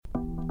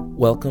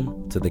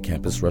Welcome to the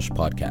Campus Rush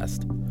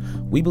podcast.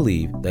 We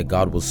believe that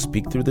God will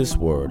speak through this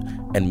word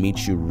and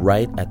meet you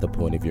right at the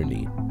point of your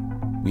need.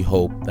 We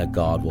hope that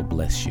God will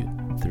bless you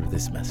through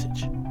this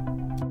message.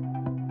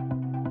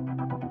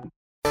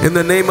 In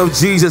the name of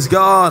Jesus,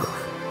 God,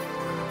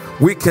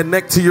 we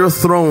connect to your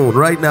throne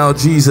right now,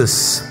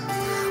 Jesus.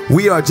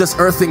 We are just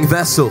earthing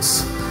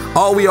vessels.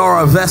 All we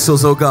are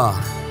vessels, oh God.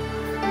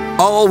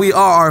 All we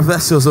are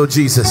vessels, oh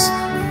Jesus.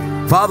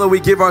 Father, we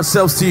give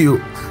ourselves to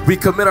you. We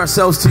commit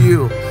ourselves to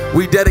you.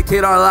 We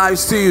dedicate our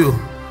lives to you.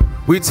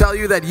 We tell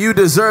you that you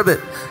deserve it.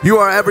 You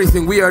are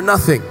everything. We are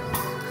nothing.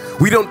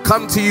 We don't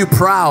come to you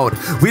proud.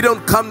 We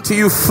don't come to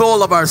you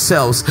full of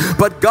ourselves.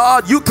 But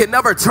God, you can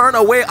never turn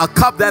away a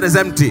cup that is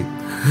empty.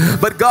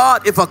 But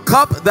God, if a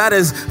cup that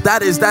is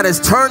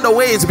turned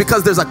away, it's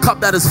because there's a cup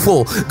that is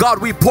full. God,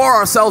 we pour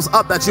ourselves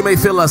up that you may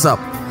fill us up.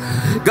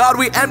 God,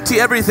 we empty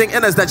everything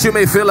in us that you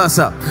may fill us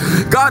up.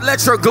 God,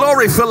 let your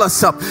glory fill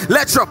us up.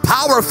 Let your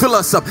power fill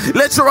us up.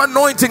 Let your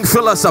anointing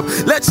fill us up.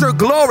 Let your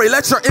glory,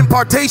 let your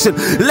impartation,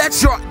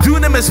 let your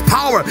dunamis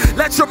power,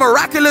 let your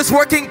miraculous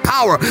working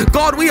power.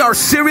 God, we are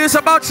serious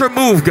about your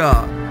move,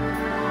 God.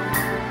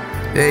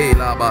 Hey,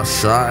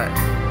 Labashai.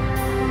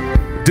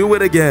 Do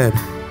it again.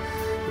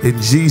 In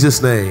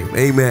Jesus' name,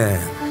 amen.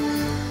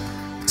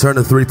 Turn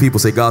to three people,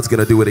 say, God's going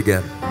to do it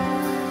again.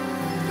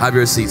 Have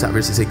your seats,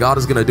 say, God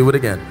is going to do it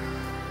again.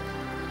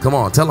 Come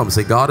on, tell them,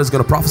 say, God is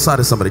going to prophesy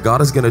to somebody.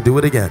 God is going to do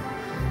it again.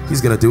 He's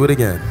going to do it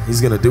again.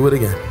 He's going to do it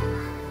again.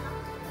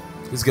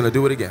 He's going to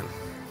do it again.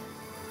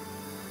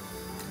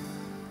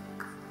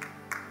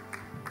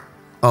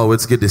 Oh,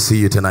 it's good to see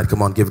you tonight.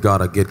 Come on, give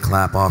God a good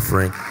clap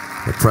offering.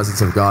 The presence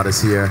of God is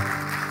here.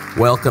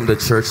 Welcome to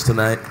church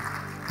tonight.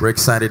 We're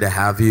excited to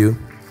have you.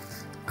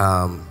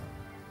 God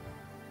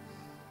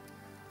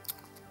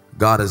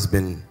has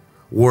been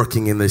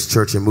working in this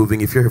church and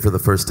moving. If you're here for the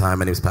first time,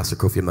 my name is Pastor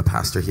Kofi. I'm the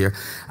pastor here.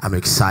 I'm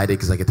excited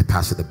because I get to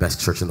pastor the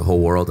best church in the whole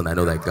world, and I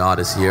know that God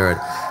is here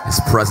and his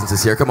presence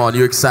is here. Come on,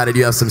 you excited?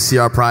 You have some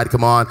CR pride?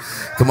 Come on,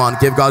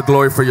 give God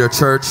glory for your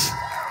church.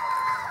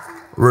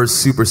 We're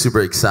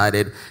super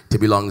excited to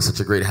belong to such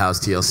a great house,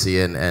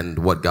 TLC, and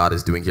what God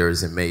is doing here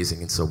is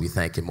amazing, and so we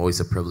thank him. Always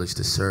a privilege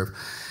to serve.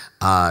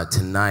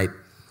 Tonight,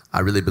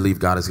 I really believe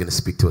God is going to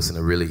speak to us in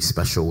a really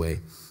special way.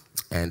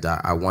 And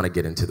I want to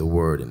get into the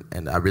word.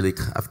 And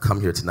I've come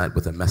here tonight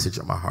with a message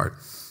on my heart.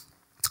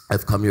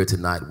 I've come here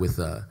tonight with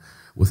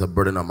a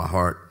burden on my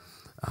heart.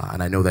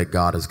 And I know that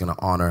God is going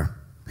to honor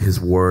his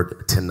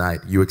word tonight.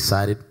 You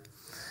excited?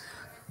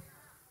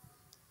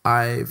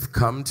 I've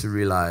come to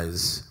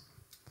realize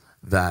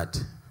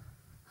that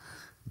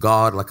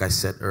God, like I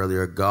said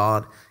earlier,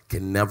 God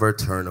can never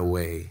turn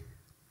away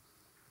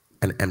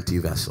an empty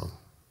vessel.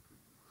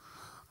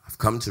 I've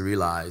come to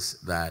realize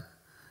that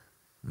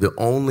the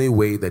only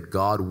way that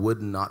God would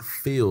not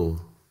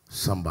fill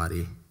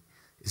somebody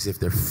is if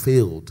they're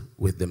filled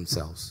with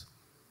themselves.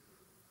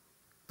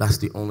 That's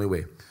the only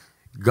way.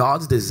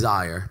 God's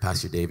desire,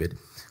 Pastor David,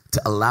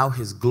 to allow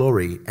his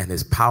glory and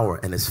his power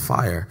and his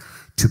fire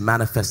to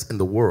manifest in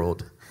the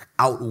world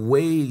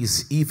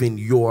outweighs even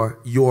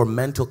your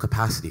mental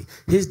capacity.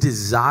 His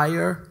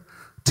desire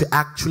to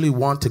actually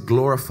want to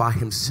glorify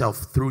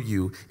himself through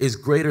you is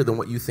greater than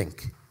what you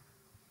think.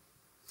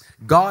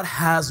 God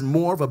has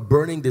more of a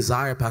burning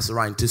desire, Pastor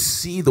Ryan, to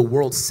see the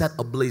world set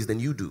ablaze than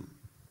you do.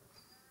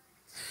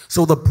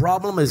 So the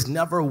problem is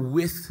never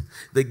with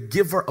the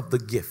giver of the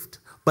gift,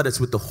 but it's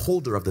with the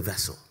holder of the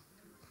vessel.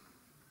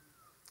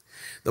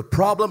 The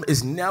problem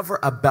is never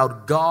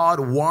about God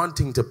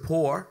wanting to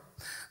pour.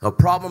 The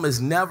problem is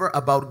never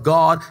about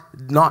God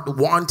not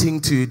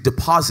wanting to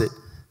deposit.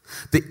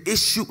 The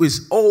issue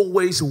is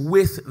always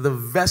with the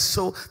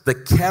vessel, the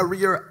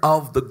carrier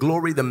of the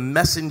glory, the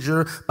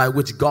messenger by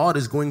which God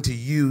is going to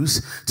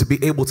use to be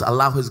able to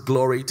allow his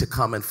glory to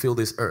come and fill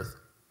this earth.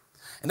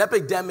 An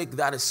epidemic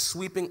that is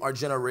sweeping our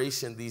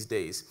generation these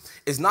days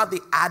is not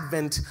the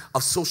advent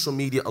of social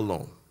media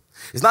alone.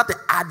 It's not the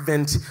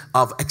advent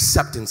of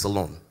acceptance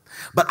alone.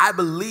 But I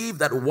believe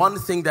that one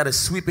thing that is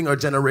sweeping our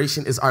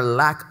generation is our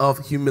lack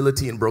of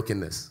humility and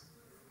brokenness.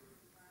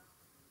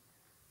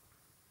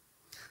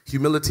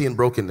 Humility and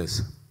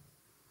brokenness.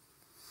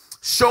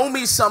 Show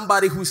me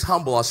somebody who's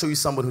humble. I'll show you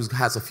someone who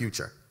has a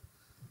future.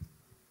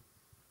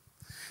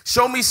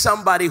 Show me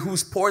somebody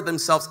who's poured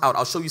themselves out.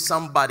 I'll show you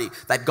somebody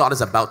that God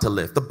is about to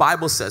lift. The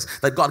Bible says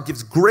that God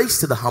gives grace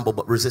to the humble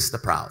but resists the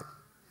proud.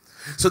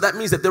 So that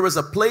means that there is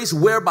a place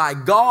whereby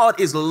God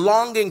is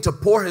longing to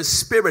pour his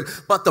spirit,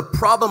 but the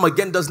problem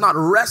again does not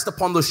rest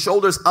upon the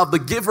shoulders of the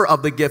giver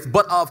of the gift,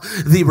 but of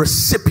the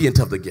recipient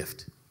of the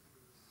gift.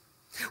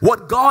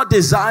 What God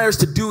desires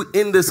to do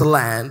in this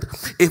land,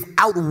 it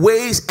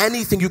outweighs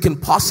anything you can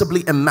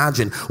possibly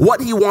imagine.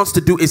 What he wants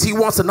to do is he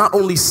wants to not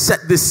only set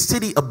this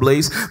city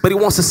ablaze, but he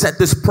wants to set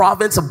this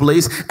province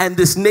ablaze and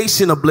this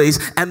nation ablaze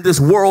and this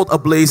world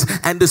ablaze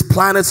and this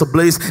planet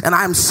ablaze. And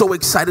I'm so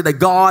excited that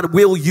God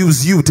will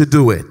use you to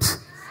do it.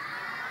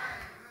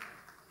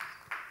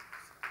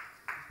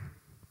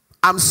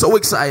 I'm so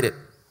excited.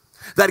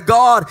 That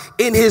God,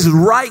 in his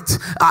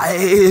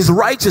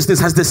righteousness,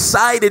 has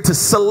decided to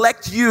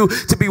select you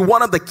to be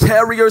one of the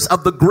carriers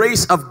of the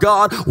grace of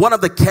God, one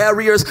of the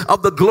carriers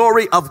of the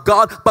glory of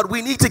God. But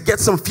we need to get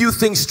some few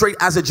things straight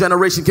as a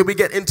generation. Can we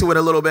get into it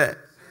a little bit?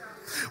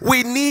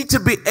 We need to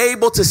be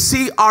able to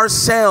see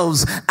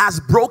ourselves as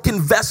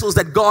broken vessels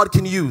that God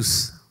can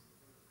use.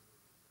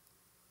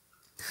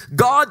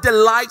 God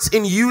delights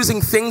in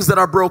using things that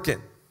are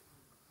broken.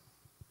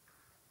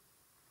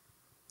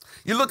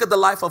 You look at the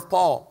life of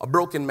Paul, a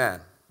broken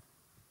man.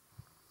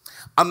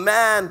 A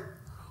man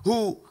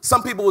who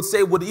some people would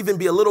say would even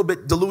be a little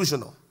bit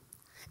delusional.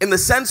 In the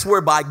sense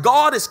whereby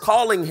God is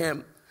calling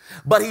him,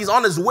 but he's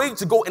on his way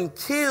to go and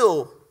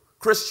kill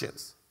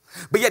Christians.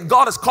 But yet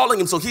God is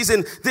calling him. So he's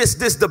in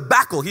this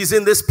debacle. He's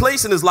in this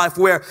place in his life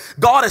where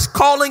God is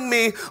calling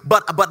me,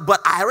 but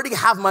I already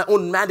have my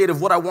own mandate of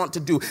what I want to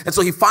do. And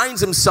so he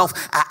finds himself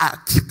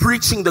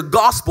preaching the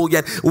gospel,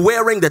 yet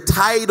wearing the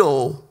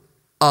title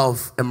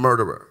of a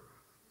murderer.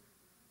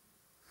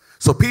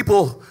 So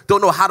people don't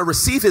know how to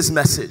receive his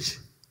message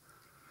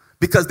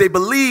because they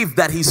believe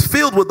that he's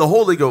filled with the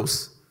Holy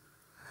Ghost.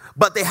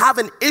 But they have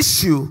an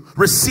issue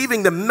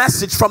receiving the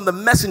message from the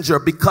messenger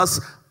because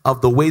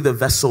of the way the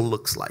vessel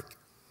looks like.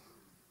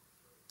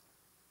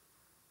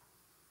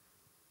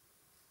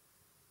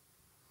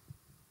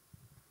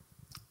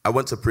 I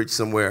went to preach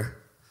somewhere.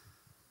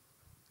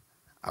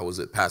 I was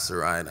with Pastor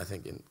Ryan, I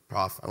think in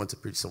Prof. I went to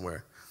preach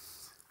somewhere.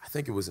 I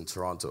think it was in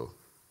Toronto.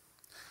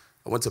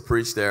 I went to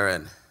preach there,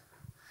 and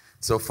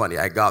it's so funny.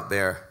 I got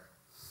there,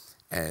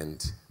 and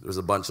there was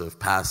a bunch of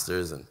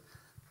pastors and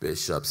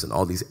bishops and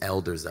all these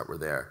elders that were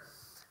there.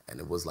 And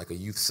it was like a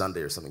youth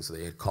Sunday or something, so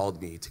they had called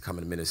me to come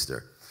and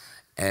minister.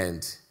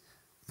 And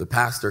the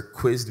pastor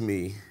quizzed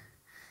me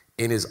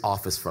in his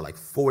office for like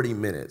 40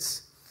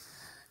 minutes.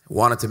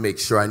 Wanted to make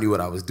sure I knew what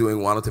I was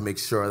doing, wanted to make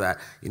sure that,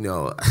 he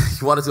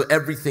wanted to know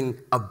everything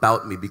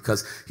about me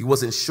because he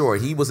wasn't sure.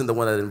 He wasn't the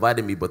one that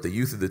invited me, but the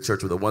youth of the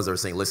church were the ones that were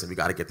saying, listen, we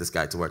got to get this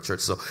guy to our church.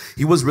 So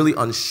he was really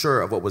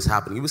unsure of what was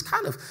happening.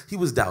 He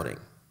was doubting.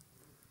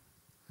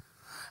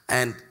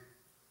 And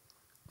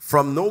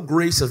from no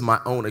grace of my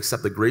own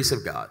except the grace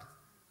of God,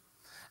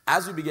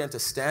 as we began to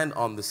stand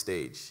on the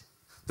stage,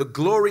 the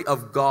glory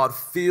of God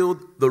filled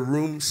the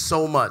room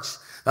so much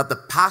that the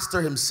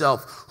pastor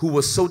himself, who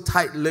was so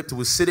tight-lipped, who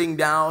was sitting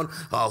down,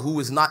 who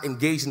was not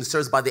engaged in the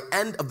service, by the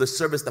end of the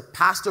service, the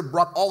pastor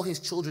brought all his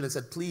children and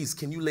said, please,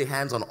 can you lay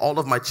hands on all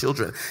of my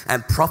children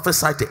and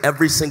prophesy to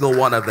every single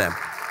one of them?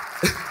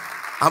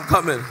 I'm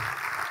coming.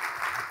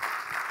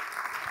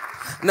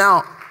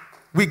 Now,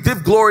 we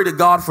give glory to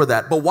God for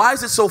that. But why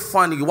is it so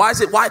funny?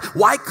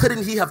 Why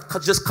couldn't he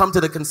have just come to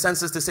the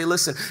consensus to say,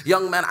 listen,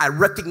 young man, I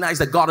recognize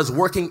that God is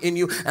working in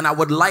you, and I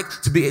would like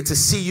to be able to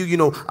see you,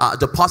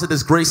 deposit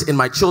this grace in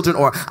my children,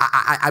 or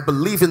I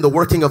believe in the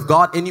working of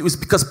God in you. Is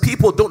because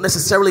people don't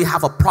necessarily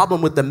have a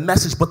problem with the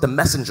message, but the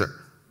messenger.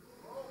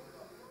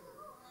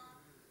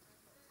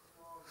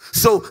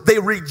 So they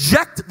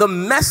reject the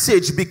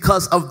message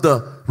because of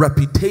the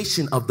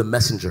reputation of the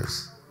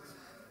messengers.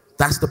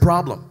 That's the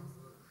problem.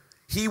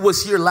 He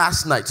was here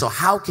last night, so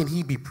how can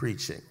he be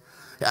preaching?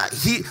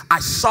 I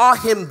saw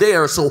him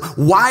there, so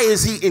why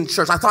is he in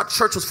church? I thought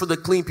church was for the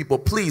clean people.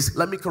 Please,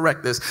 let me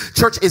correct this.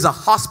 Church is a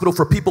hospital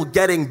for people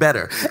getting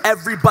better.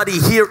 Everybody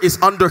here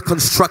is under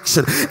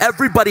construction.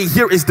 Everybody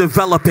here is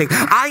developing.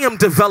 I am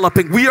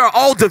developing. We are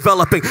all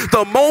developing.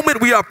 The moment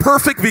we are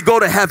perfect, we go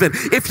to heaven.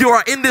 If you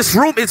are in this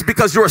room, it's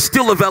because you are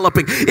still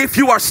developing. If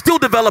you are still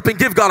developing,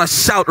 give God a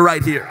shout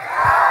right here.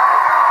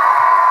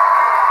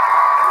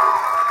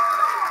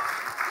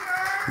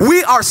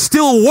 We are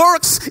still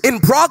works in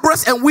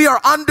progress, and we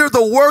are under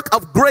the work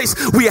of grace.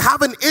 We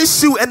have an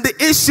issue, and the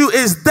issue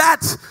is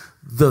that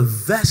the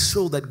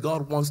vessel that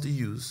God wants to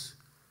use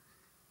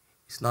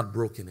is not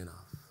broken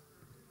enough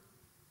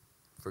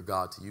for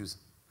God to use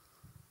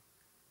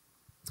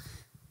it.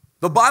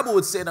 The Bible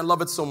would say, and I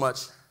love it so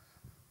much,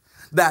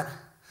 that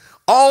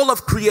all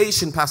of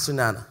creation, Pastor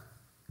Nana,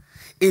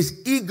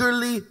 is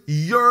eagerly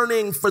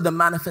yearning for the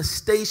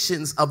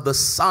manifestations of the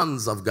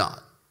sons of God.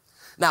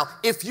 Now,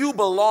 if you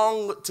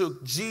belong to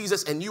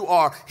Jesus and you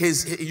are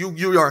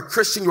you are a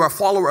Christian, you are a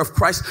follower of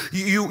Christ,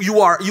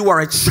 you are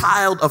a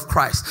child of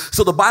Christ.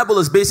 So the Bible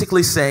is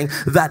basically saying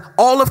that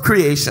all of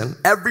creation,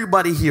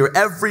 everybody here,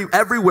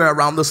 everywhere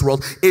around this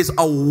world is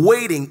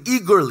awaiting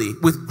eagerly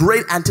with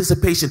great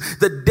anticipation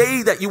the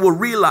day that you will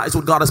realize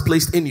what God has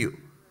placed in you.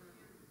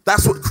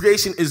 That's what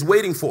creation is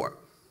waiting for.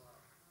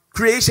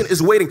 Creation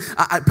is waiting.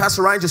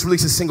 Pastor Ryan just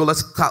released a single.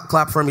 Let's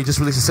clap for him. He just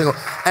released a single.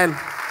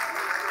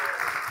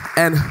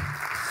 And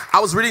I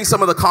was reading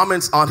some of the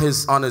comments on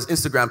his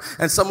Instagram,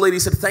 and some lady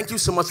said, thank you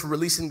so much for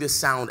releasing this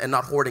sound and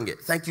not hoarding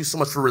it. Thank you so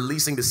much for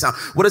releasing this sound.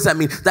 What does that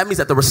mean? That means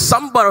that there was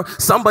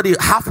somebody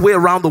halfway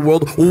around the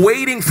world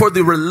waiting for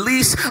the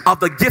release of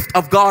the gift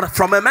of God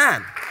from a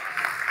man.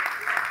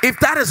 If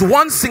that is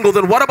one single,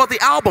 then what about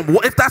the album?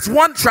 If that's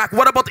one track,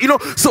 what about,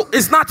 so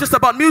it's not just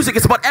about music.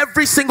 It's about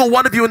every single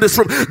one of you in this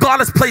room. God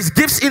has placed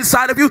gifts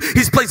inside of you.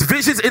 He's placed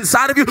visions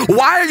inside of you.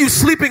 Why are you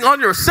sleeping on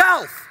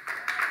yourself?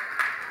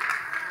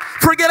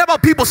 Forget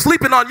about people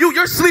sleeping on you.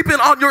 You're sleeping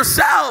on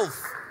yourself.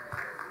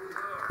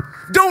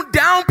 Don't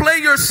downplay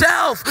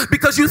yourself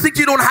because you think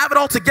you don't have it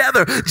all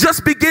together.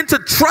 Just begin to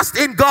trust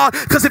in God,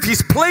 because if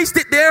He's placed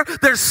it there,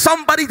 there's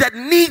somebody that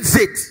needs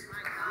it.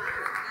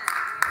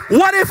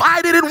 What if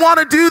I didn't want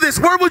to do this?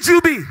 Where would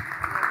you be?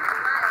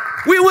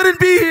 We wouldn't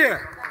be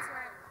here.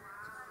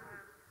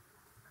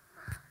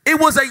 It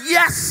was a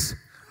yes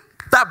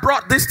that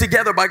brought this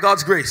together by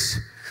God's grace.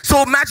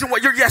 So imagine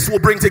what your yes will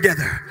bring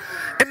together.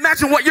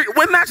 Imagine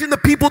the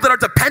people that are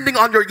depending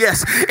on your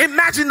yes.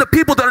 Imagine the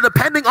people that are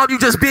depending on you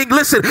just being,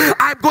 listen,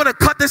 I'm going to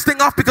cut this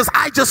thing off because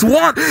I just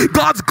want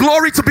God's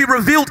glory to be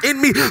revealed in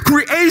me.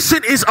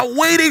 Creation is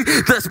awaiting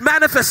the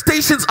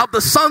manifestations of the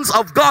sons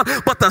of God,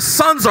 but the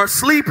sons are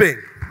sleeping.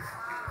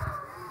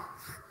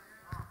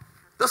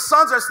 The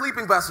sons are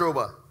sleeping, Pastor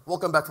Oba.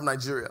 Welcome back from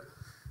Nigeria.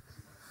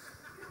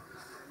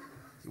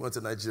 He went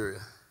to Nigeria.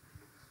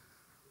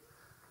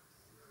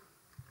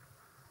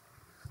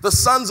 The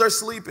sons are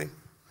sleeping.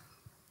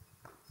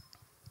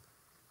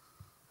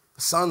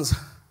 The sons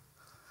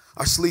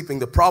are sleeping.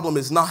 The problem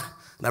is not,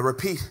 and I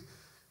repeat,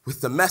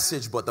 with the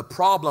message, but the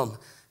problem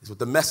is with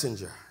the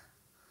messenger.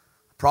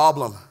 The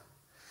problem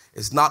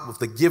is not with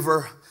the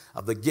giver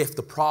of the gift.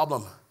 The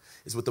problem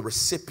is with the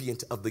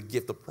recipient of the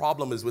gift. The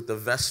problem is with the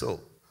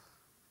vessel.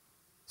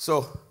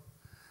 So,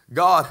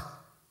 God,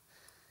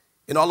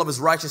 in all of His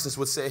righteousness,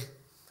 would say,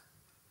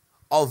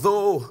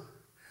 although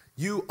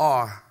you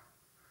are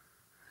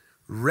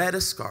red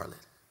as scarlet,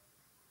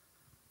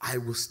 I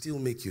will still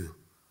make you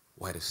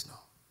white as snow.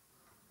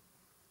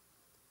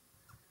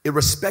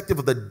 Irrespective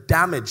of the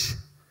damage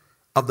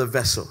of the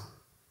vessel,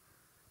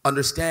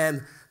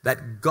 understand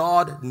that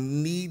God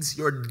needs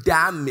your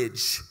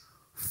damage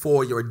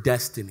for your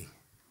destiny.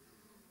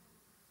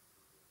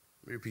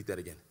 Let me repeat that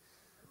again.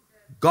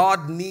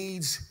 God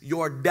needs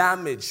your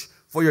damage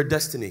for your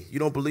destiny. You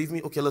don't believe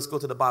me? Okay, let's go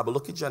to the Bible.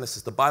 Look at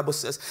Genesis. The Bible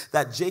says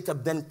that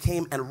Jacob then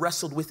came and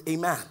wrestled with a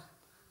man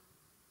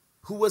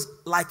who was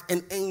like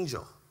an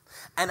angel.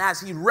 And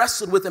as he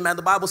wrestled with him, and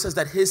the Bible says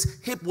that his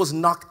hip was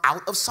knocked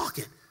out of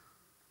socket.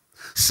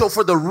 So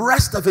for the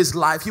rest of his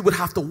life, he would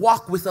have to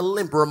walk with a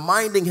limp,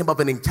 reminding him of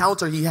an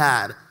encounter he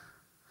had.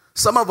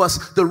 Some of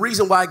us, the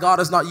reason why God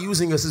is not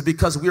using us is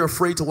because we're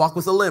afraid to walk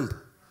with a limp.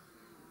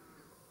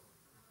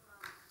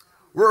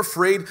 We're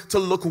afraid to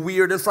look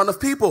weird in front of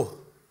people.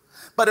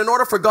 But in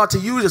order for God to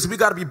use us, we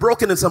got to be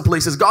broken in some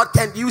places. God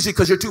can't use you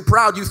because you're too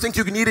proud. You think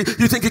you need it.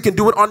 You think you can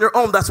do it on your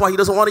own. That's why He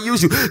doesn't want to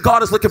use you.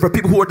 God is looking for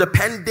people who are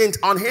dependent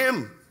on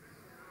Him.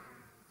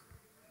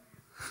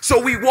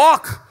 So we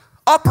walk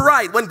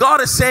upright when God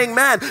is saying,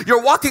 man,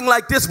 you're walking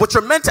like this, but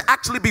you're meant to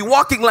actually be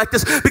walking like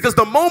this, because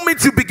the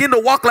moment you begin to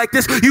walk like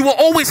this, you will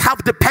always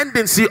have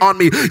dependency on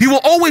me. You will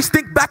always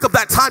think back of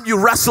that time you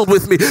wrestled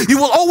with me. You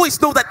will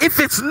always know that if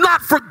it's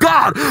not for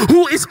God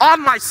who is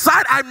on my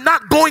side, I'm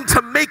not going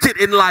to make it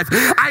in life.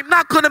 I'm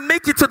not going to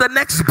make it to the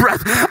next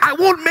breath. I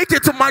won't make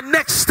it to my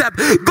next step.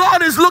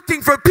 God is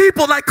looking for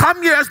people like,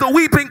 come here as the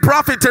weeping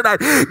prophet tonight.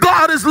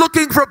 God is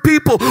looking for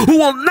people who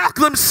will knock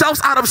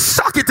themselves out of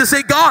socket to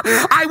say, God,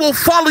 I will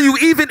follow you,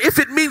 even if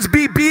it means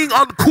being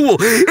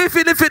uncool,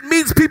 even if it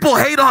means people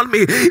hate on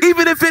me,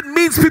 even if it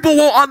means people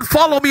won't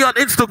unfollow me on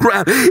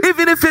Instagram,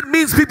 even if it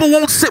means people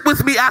won't sit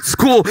with me at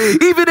school,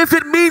 even if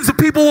it means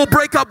people will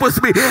break up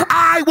with me.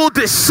 I will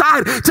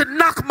decide to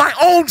knock my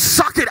own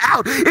socket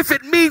out if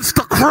it means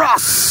the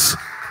cross.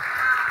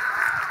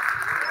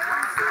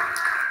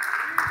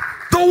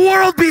 The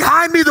world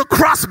behind me, the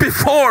cross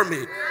before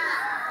me.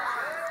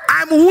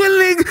 I'm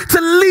willing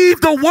to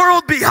leave the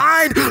world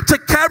behind to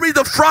carry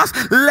the cross,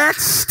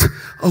 lest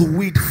a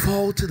weed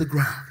fall to the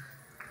ground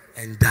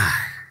and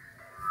die.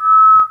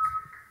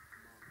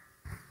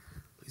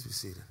 Please be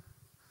seated.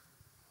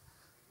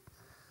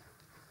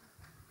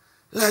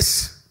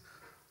 Lest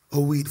a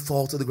weed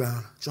fall to the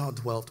ground. John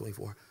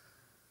 12:24.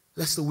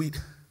 Lest the weed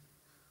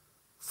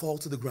fall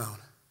to the ground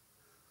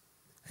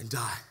and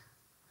die.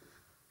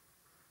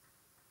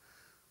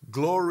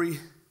 Glory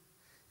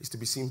is to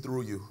be seen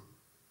through you.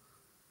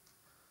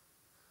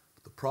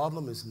 The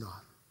problem is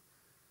not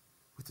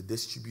with the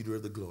distributor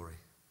of the glory,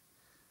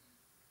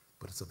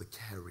 but it's of the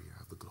carrier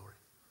of the glory.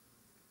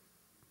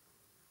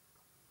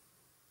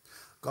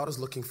 God is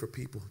looking for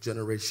people,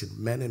 generation,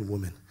 men and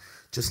women,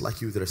 just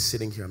like you that are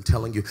sitting here. I'm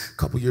telling you, a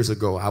couple years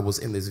ago, I was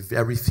in this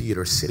very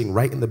theater, sitting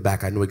right in the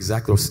back. I know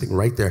exactly, I was sitting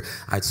right there.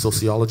 I had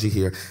sociology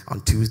here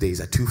on Tuesdays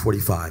at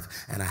 2:45,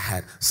 and I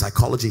had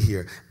psychology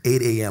here,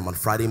 8 a.m. on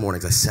Friday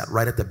mornings. I sat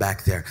right at the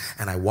back there,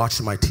 and I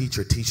watched my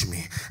teacher teach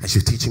me, and she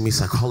was teaching me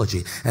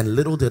psychology. And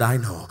little did I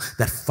know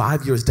that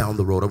 5 years down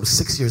the road, or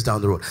 6 years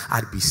down the road,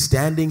 I'd be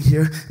standing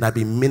here, and I'd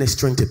be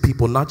ministering to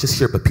people, not just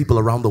here, but people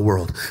around the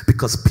world,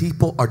 because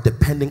people are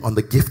depending on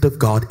the gift of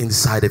God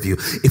inside of you.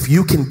 If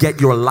you can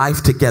get your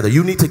life together,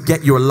 you need to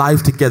get your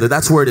life together.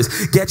 That's where it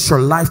is. Get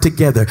your life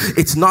together.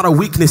 It's not a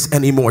weakness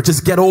anymore.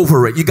 Just get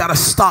over it. You got to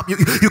stop.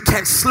 You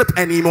can't slip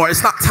anymore.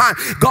 It's not time.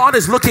 God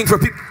is looking for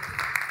people.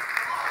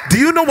 Do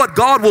you know what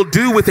God will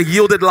do with a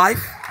yielded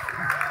life?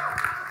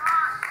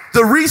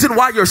 The reason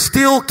why you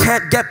still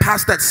can't get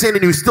past that sin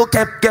and you still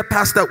can't get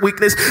past that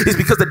weakness is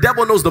because the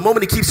devil knows the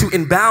moment he keeps you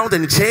in bound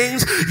and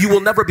chains, you will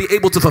never be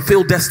able to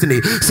fulfill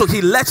destiny. So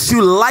he lets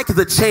you like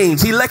the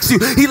change. He lets you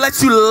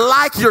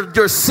like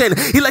your sin.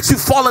 He lets you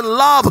fall in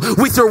love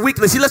with your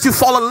weakness. He lets you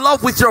fall in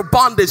love with your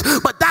bondage.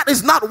 But that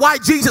is not why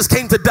Jesus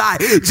came to die.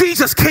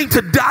 Jesus came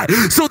to die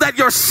so that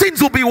your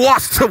sins will be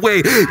washed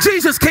away.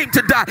 Jesus came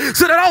to die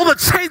so that all the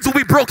chains will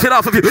be broken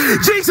off of you.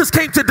 Jesus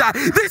came to die.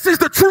 This is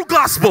the true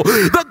gospel.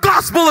 The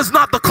gospel is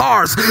not the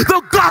cars.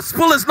 The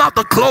gospel is not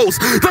the clothes.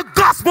 The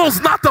gospel is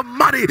not the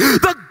money.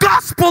 The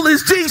gospel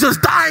is Jesus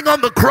dying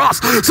on the cross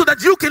so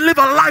that you can live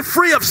a life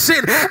free of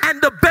sin,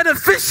 and the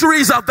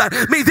beneficiaries of that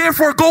may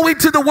therefore go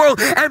into the world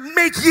and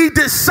make ye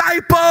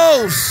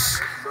disciples.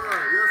 Yes,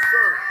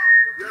 sir.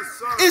 Yes,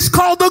 sir. It's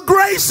called the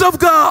grace of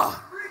God.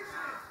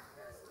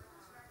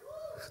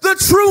 The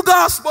true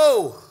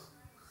gospel.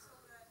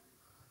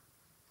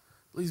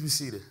 Please be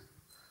seated.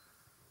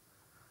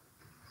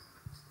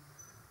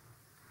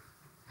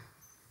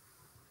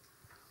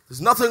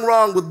 There's nothing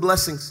wrong with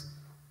blessings.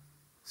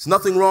 There's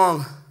nothing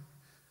wrong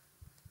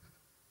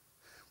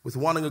with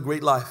wanting a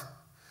great life.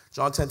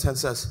 John 10:10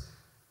 says,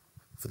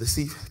 for the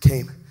thief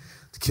came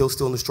to kill,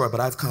 steal, and destroy,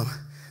 but I've come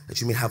that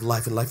you may have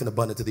life and life in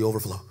abundance to the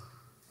overflow.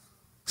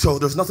 So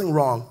there's nothing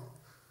wrong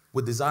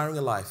with desiring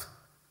a life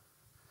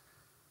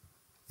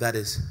that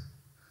is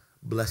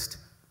blessed.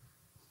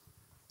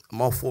 I'm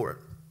all for it.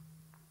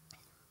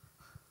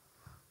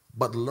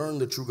 But learn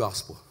the true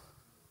gospel.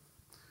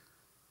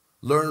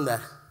 Learn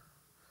that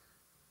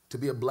to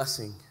be a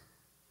blessing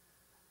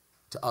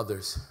to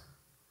others,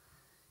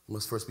 you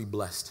must first be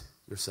blessed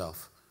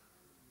yourself.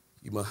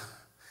 You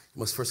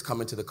must first come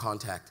into the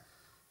contact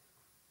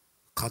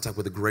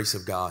with the grace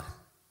of God,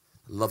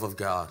 the love of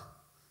God,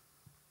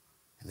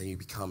 and then you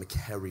become a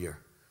carrier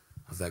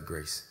of that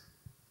grace.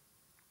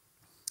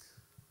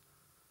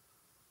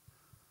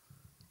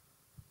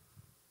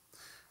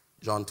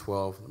 John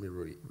 12, let me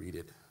read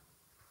it.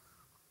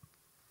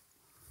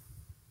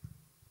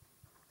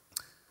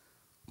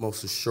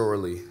 Most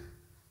assuredly,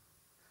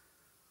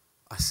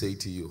 I say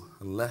to you,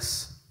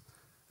 unless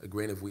a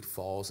grain of wheat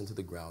falls into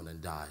the ground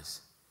and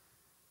dies,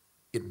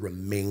 it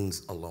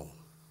remains alone.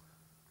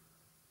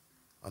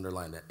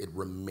 Underline that. It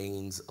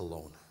remains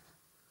alone.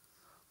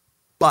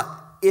 But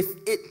if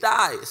it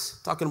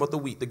dies, talking about the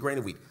wheat, the grain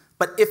of wheat,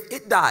 but if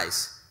it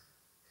dies,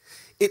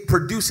 it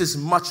produces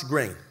much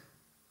grain.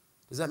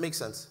 Does that make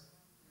sense?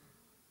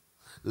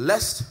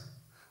 Lest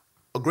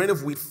a grain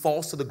of wheat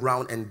falls to the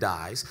ground and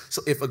dies.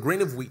 So if a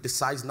grain of wheat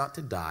decides not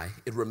to die,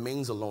 it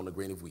remains alone, a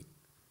grain of wheat.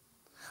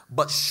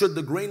 But should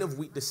the grain of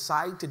wheat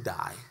decide to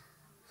die,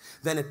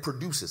 then it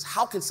produces.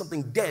 How can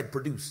something dead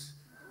produce?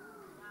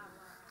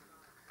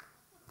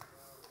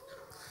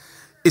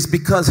 It's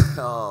because,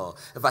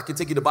 if I can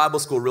take you to Bible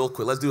school real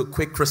quick, let's do a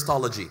quick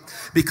Christology.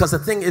 Because the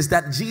thing is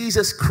that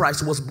Jesus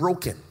Christ was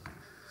broken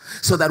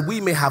so that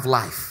we may have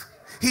life.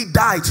 He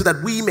died so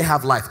that we may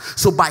have life.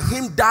 So by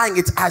him dying,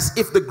 it's as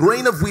if the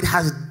grain of wheat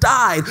has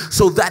died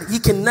so that he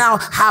can now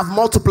have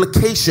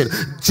multiplication.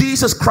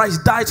 Jesus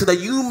Christ died so that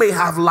you may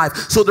have life.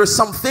 So there's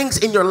some things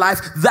in your life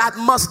that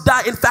must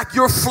die. In fact,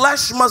 your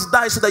flesh must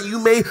die so that you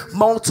may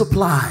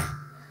multiply.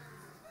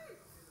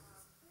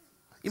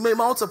 You may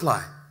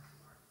multiply.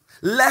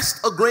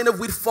 Lest a grain of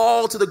wheat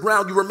fall to the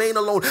ground, you remain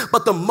alone.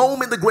 But the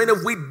moment the grain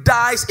of wheat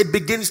dies, it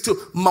begins to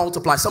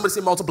multiply. Somebody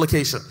say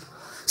multiplication.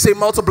 Say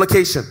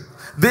multiplication.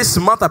 This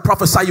month I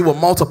prophesy you will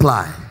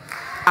multiply.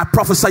 I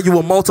prophesy you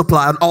will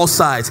multiply on all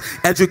sides.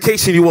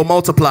 Education, you will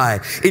multiply.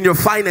 In your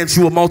finance,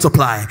 you will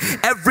multiply.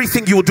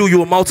 Everything you will do, you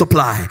will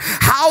multiply.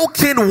 How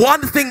can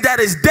one thing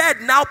that is dead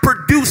now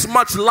produce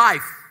much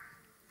life?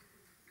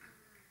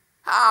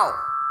 How?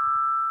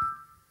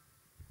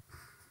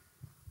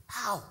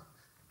 How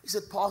is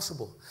it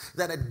possible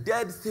that a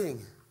dead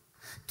thing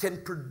can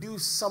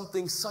produce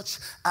something such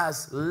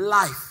as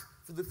life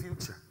for the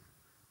future?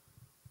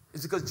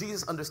 It's because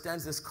Jesus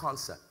understands this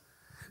concept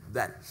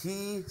that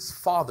his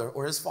Father,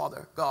 or his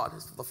Father, God,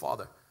 the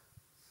Father,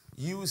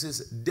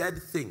 uses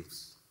dead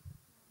things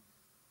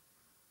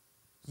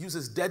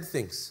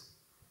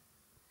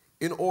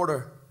in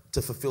order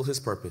to fulfill his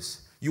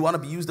purpose. You want to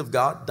be used of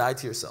God? Die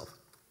to yourself.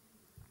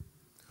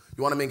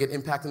 You want to make an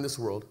impact in this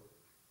world?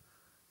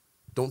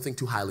 Don't think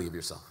too highly of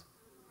yourself.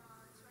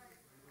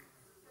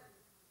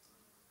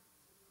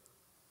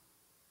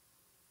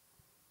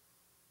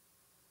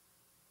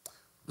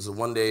 So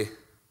one day,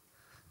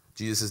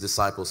 Jesus'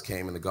 disciples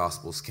came and the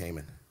Gospels came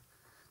and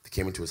they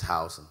came into his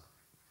house and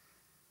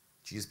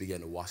Jesus began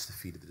to wash the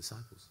feet of the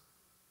disciples.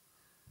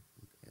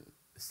 And the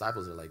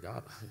disciples are like,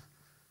 God,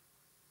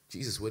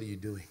 Jesus, what are you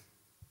doing?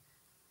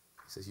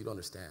 He says, you don't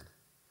understand.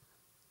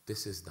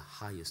 This is the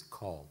highest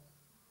call.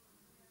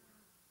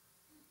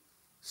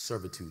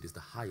 Servitude is the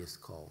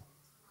highest call.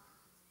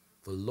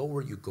 The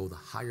lower you go, the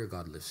higher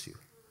God lifts you.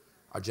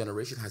 Our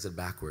generation has it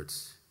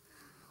backwards.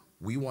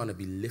 We want to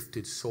be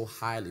lifted so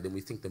highly that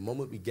we think the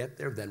moment we get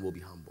there, then we'll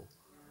be humble.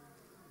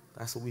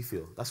 That's what we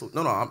feel.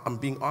 I'm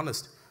being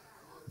honest.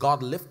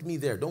 God, lift me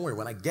there. Don't worry.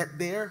 When I get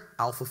there,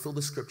 I'll fulfill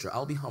the scripture.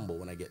 I'll be humble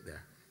when I get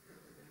there.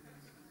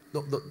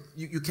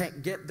 You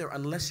can't get there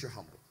unless you're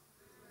humble.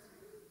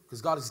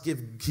 Because God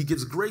He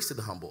gives grace to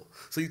the humble.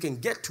 So you can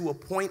get to a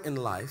point in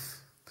life,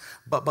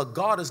 but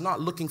God is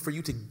not looking for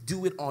you to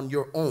do it on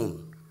your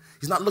own.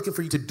 He's not looking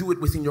for you to do it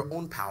within your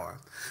own power.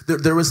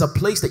 There is a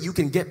place that you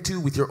can get to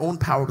with your own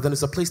power, but then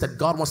there's a place that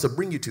God wants to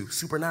bring you to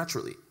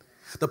supernaturally.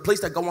 The place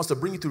that God wants to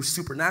bring you through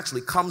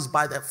supernaturally comes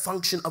by that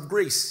function of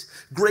grace.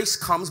 Grace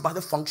comes by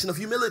the function of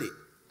humility.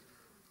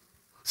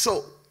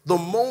 So the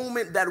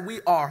moment that we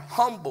are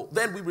humble,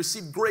 then we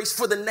receive grace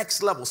for the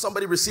next level.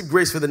 Somebody receive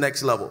grace for the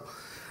next level.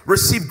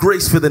 Receive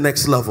grace for the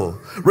next level.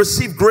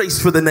 Receive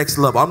grace for the next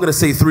level. I'm going to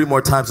say 3 more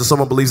times so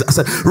someone believes it. I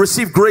said,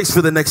 receive grace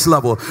for the next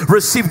level.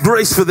 Receive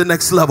grace for the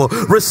next level.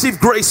 Receive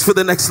grace for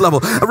the next level.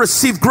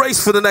 Receive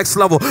grace for the next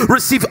level.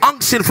 Receive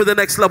unction for the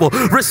next level.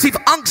 Receive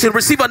unction.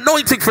 Receive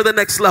anointing for the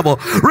next level.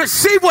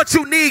 Receive what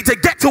you need to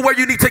get to where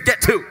you need to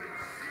get to.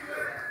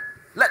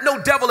 Let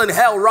no devil in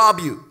hell rob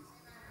you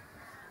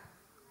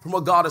from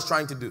what God is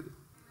trying to do.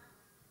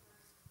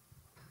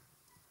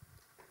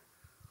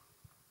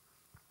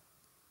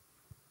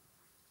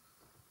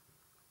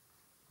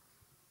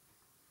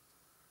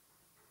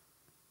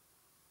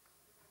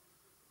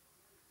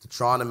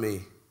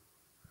 Deuteronomy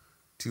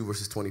 2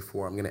 verses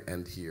 24. I'm going to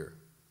end here.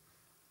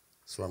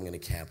 So I'm going to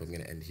camp. I'm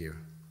going to end here.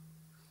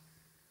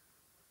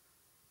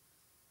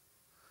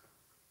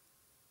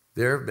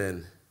 There have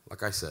been,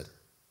 like I said,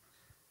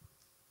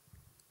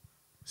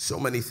 so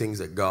many things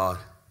that God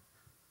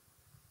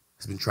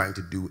has been trying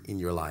to do in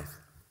your life.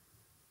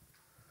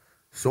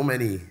 So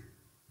many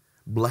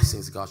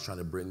blessings God's trying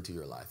to bring to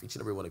your life. Each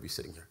and every one of you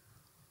sitting here.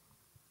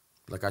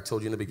 Like I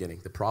told you in the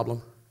beginning, the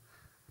problem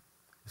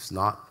is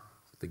not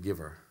the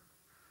giver.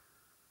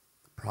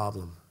 The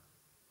problem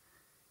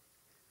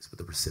is with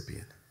the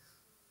recipient.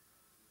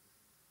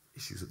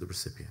 Issues with the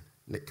recipient.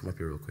 Nick, come up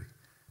here real quick.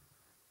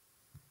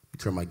 You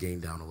turn my gain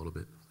down a little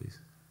bit, please.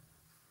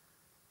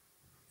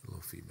 A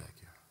little feedback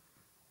here.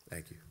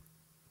 Thank you.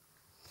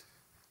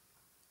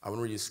 I want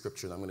to read a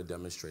scripture and I'm going to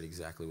demonstrate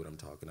exactly what I'm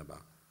talking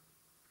about.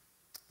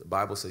 The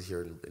Bible says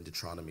here in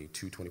Deuteronomy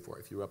 2:24.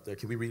 If you're up there,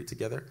 can we read it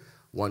together?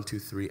 1, 2,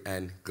 3,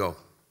 and go.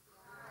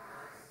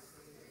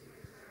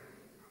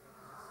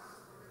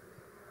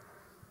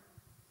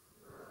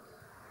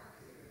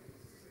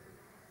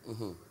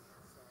 Mm-hmm.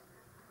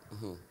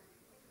 Mm-hmm.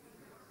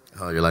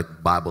 Oh, you're like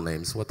Bible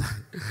names. What the?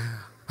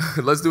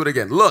 Let's do it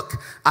again. Look,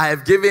 I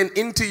have given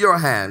into your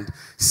hand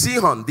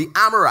Sihon the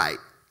Amorite,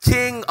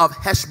 king of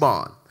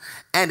Heshbon,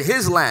 and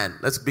his land.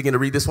 Let's begin to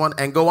read this one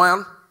and go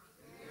on.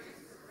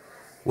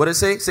 What did it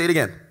say? Say it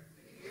again.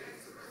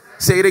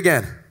 Say it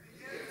again.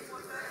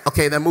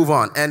 Okay, then move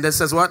on. And it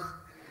says what?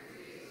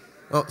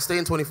 Oh, stay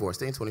in 24.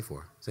 Stay in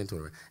 24. Stay in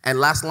 24. And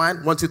last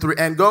line, 1, 2, 3,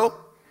 and go.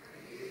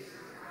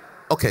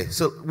 Okay,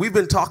 so we've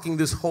been talking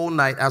this whole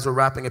night as we're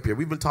wrapping up here.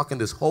 We've been talking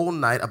this whole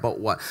night about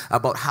what?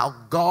 About how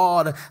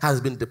God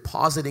has been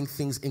depositing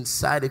things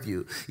inside of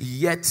you.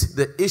 Yet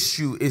the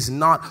issue is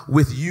not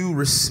with you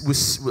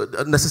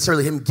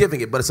necessarily him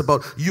giving it, but it's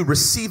about you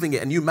receiving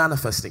it and you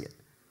manifesting it.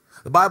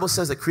 The Bible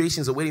says that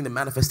creation is awaiting the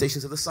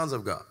manifestations of the sons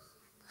of God.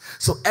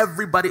 So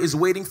everybody is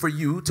waiting for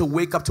you to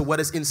wake up to what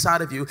is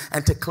inside of you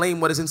and to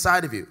claim what is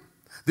inside of you.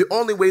 The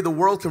only way the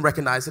world can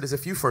recognize it is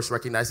if you first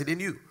recognize it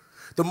in you.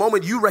 The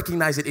moment you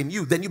recognize it in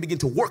you, then you begin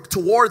to work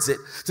towards it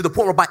to the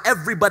point whereby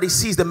everybody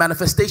sees the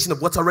manifestation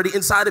of what's already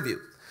inside of you.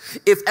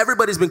 If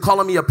everybody's been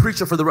calling me a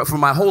preacher for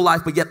my whole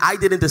life, but yet I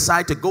didn't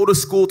decide to go to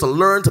school to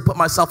learn, to put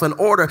myself in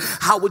order,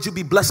 how would you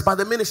be blessed by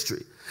the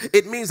ministry?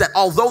 It means that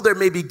although there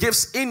may be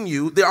gifts in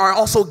you, there are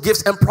also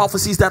gifts and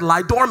prophecies that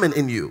lie dormant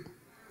in you.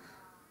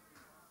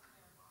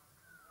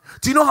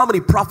 Do you know how many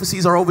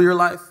prophecies are over your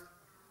life?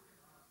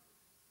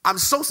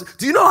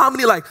 Do you know how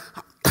many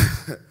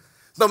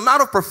the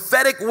amount of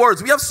prophetic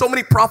words. We have so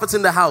many prophets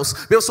in the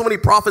house. We have so many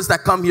prophets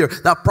that come here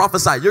that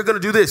prophesy. You're going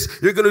to do this.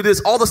 You're going to do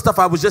this. All the stuff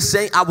I was just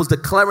saying, I was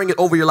declaring it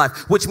over your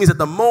life, which means that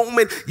the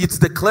moment it's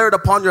declared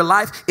upon your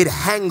life, it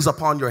hangs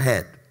upon your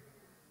head.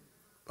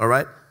 All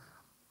right?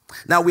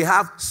 Now, we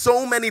have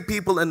so many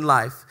people in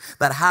life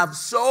that have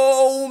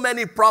so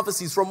many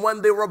prophecies from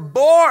when they were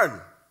born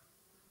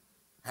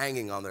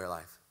hanging on their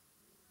life.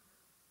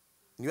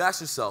 And you ask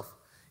yourself,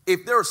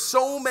 if there are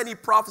so many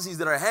prophecies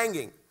that are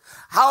hanging,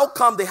 how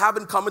come they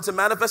haven't come into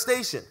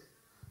manifestation?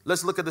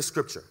 Let's look at the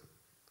scripture.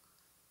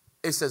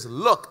 It says,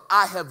 look,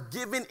 I have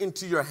given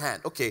into your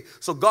hand. Okay,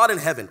 so God in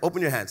heaven,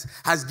 open your hands,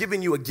 has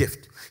given you a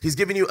gift. He's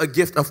given you a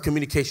gift of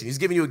communication. He's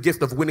given you a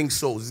gift of winning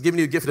souls. He's given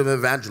you a gift of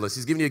evangelist.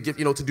 He's given you a gift,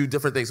 to do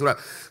different things.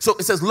 Whatever. So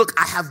it says, look,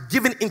 I have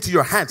given into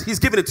your hands. He's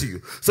given it to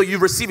you. So you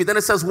receive it. Then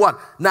it says what?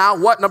 Now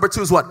what? Number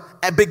 2 is what?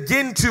 And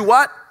begin to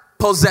what?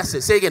 Possess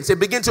it. Say again. Say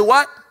begin to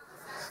what?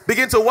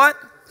 Begin to what?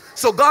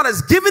 So God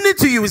has given it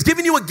to you. He's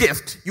given you a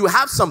gift. You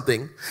have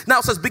something. Now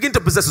it says begin to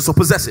possess it. So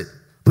possess it.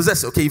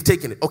 Possess it. Okay, you've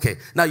taken it. Okay,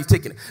 now you've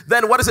taken it.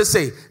 Then what does it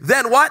say?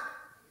 Then what?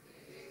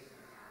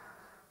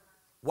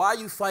 Why are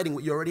you fighting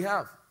what you already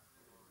have?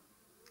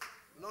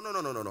 No.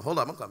 Hold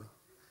on, I'm coming.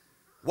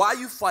 Why are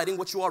you fighting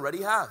what you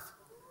already have?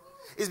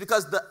 is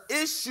because the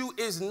issue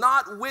is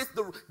not with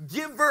the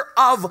giver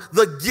of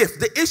the gift.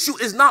 The issue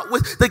is not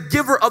with the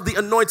giver of the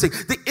anointing.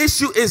 The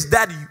issue is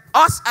that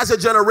us as a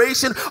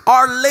generation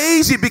are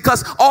lazy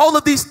because all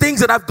of these things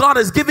that God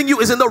has given you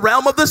is in the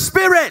realm of the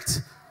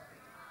Spirit.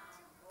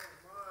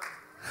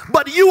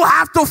 But you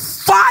have to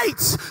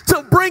fight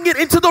to bring it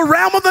into the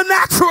realm of the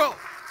natural.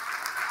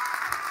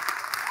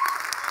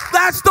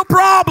 That's the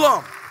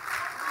problem.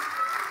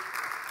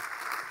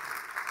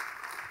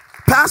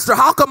 Pastor,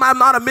 how come I'm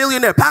not a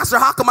millionaire? Pastor,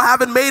 how come I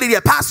haven't made it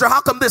yet? Pastor, how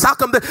come this? How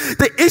come that?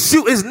 The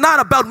issue is not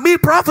about me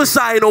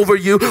prophesying over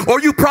you or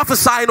you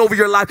prophesying over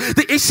your life.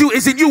 The issue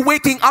is in you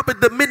waking up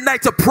at the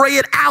midnight to pray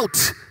it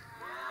out.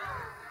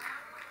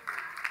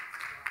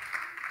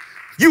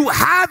 You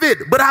have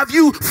it, but have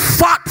you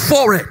fought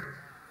for it?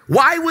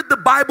 Why would the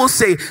Bible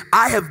say,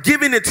 I have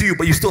given it to you,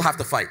 but you still have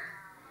to fight?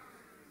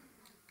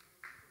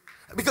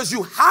 Because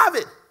you have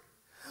it,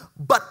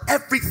 but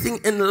everything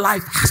in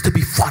life has to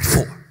be fought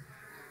for.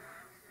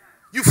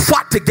 You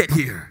fought to get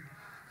here.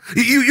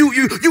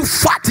 You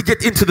fought to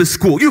get into the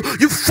school. You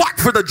fought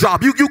for the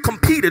job. You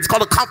competed. It's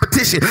called a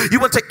competition. You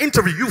went to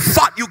interview. You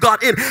fought. You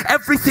got in.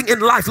 Everything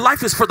in life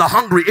is for the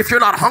hungry. If you're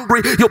not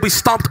hungry, you'll be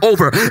stomped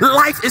over.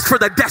 Life is for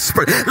the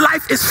desperate.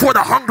 Life is for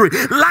the hungry.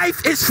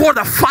 Life is for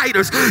the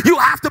fighters. You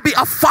have to be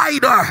a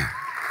fighter.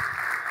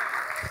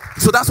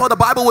 So that's why the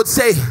Bible would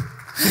say,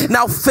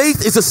 now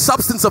faith is the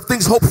substance of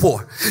things hoped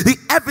for, the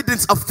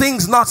evidence of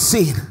things not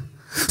seen.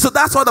 So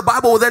that's why the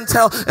Bible will then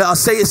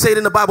say it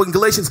in the Bible in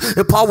Galatians,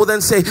 and Paul will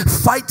then say,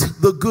 fight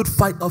the good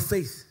fight of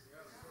faith.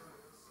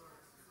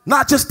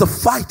 Not just the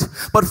fight,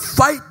 but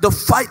fight the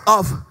fight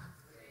of,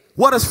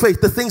 what is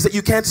faith? The things that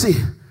you can't see.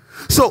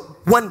 So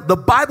when the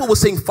Bible was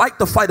saying fight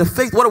the fight of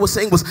faith, what it was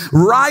saying was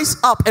rise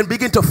up and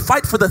begin to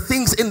fight for the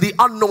things in the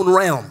unknown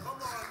realm.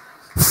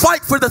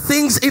 Fight for the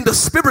things in the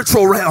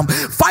spiritual realm.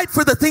 Fight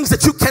for the things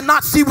that you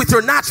cannot see with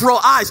your natural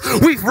eyes.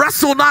 We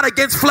wrestle not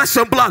against flesh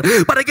and blood,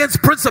 but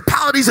against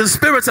principalities and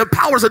spirits and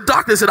powers of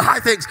darkness and high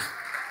things.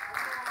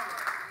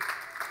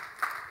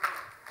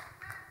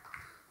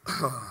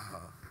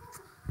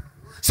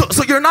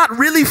 So you're not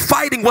really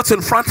fighting what's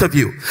in front of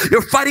you.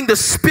 You're fighting the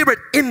spirit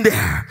in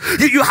there.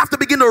 You have to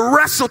begin to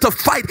wrestle, to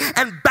fight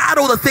and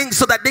battle the things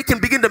so that they can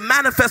begin to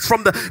manifest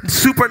from the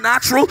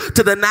supernatural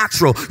to the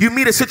natural. You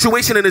meet a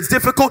situation and it's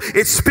difficult,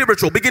 it's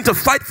spiritual. Begin to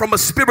fight from a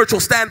spiritual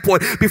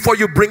standpoint before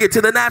you bring it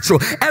to the natural.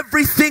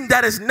 Everything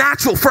that is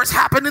natural first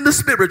happened in the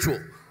spiritual.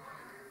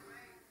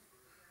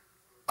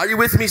 Are you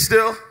with me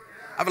still?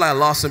 I feel like I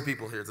lost some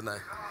people here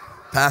tonight.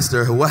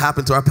 Pastor, what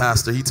happened to our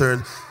pastor? He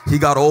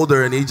got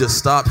older and he just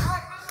stopped.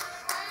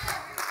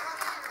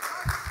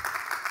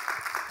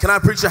 Can I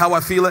preach it how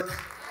I feel it?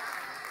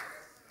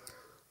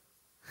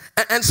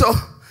 And so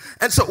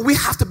we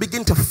have to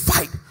begin to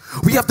fight.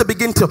 We have to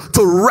begin to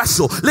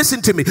wrestle.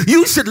 Listen to me.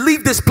 You should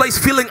leave this place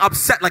feeling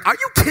upset. Like, are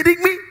you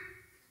kidding me?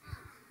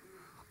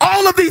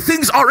 All of these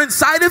things are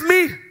inside of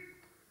me,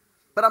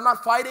 but I'm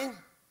not fighting.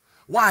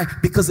 Why?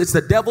 Because it's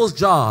the devil's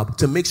job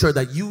to make sure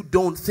that you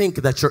don't think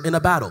that you're in a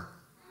battle.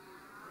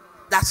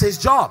 That's his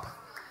job.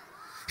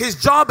 His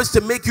job is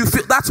to make you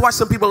feel. That's why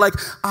some people are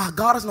like,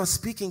 God is not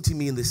speaking to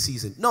me in this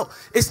season. No,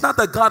 it's not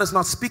that God is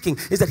not speaking.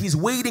 It's that he's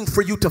waiting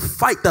for you to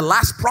fight the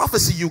last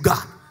prophecy you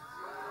got.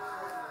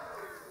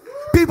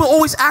 People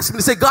always ask me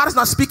to say, God is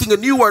not speaking a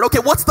new word. Okay,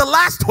 what's the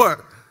last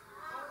word?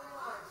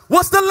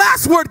 What's the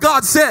last word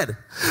God said?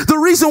 The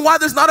reason why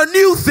there's not a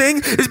new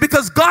thing is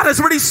because God has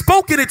already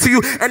spoken it to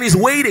you and he's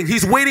waiting.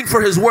 He's waiting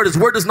for his word. His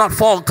word does not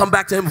fall and come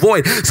back to him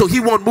void. So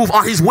he won't move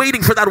on. He's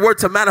waiting for that word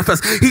to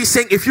manifest. He's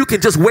saying if you can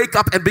just wake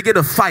up and begin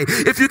to fight,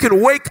 if you can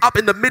wake up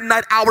in the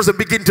midnight hours and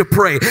begin to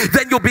pray,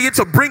 then you'll begin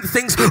to bring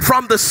things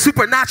from the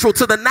supernatural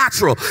to the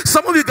natural.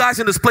 Some of you guys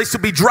in this place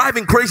should be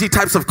driving crazy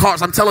types of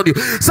cars. I'm telling you.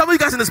 Some of you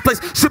guys in this place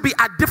should be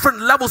at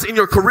different levels in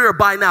your career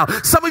by now.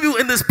 Some of you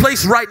in this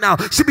place right now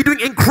should be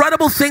doing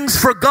incredible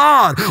things for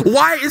God.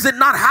 Why is it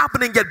not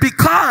happening yet?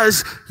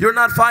 Because you're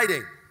not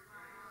fighting.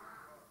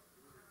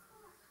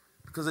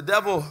 Because the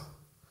devil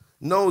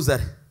knows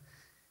that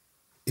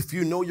if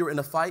you know you're in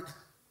a fight,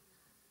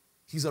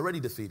 he's already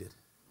defeated.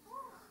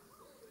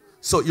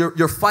 So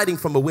you're fighting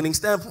from a winning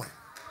standpoint.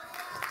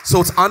 So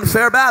it's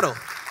unfair battle.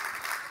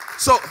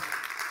 So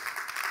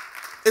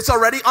it's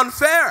already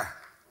unfair.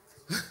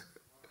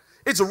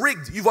 It's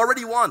rigged. You've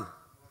already won.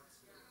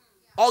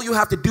 All you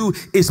have to do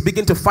is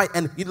begin to fight.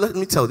 And let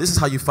me tell you, this is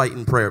how you fight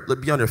in prayer.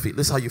 Be on your feet.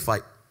 This is how you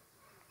fight.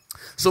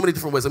 So many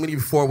different ways. I'm going to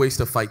give you 4 ways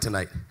to fight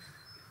tonight.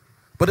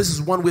 But this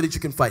is one way that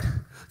you can fight.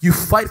 You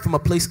fight from a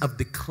place of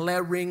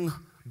declaring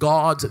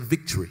God's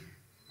victory.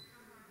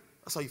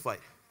 That's how you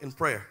fight in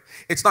prayer.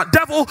 It's not,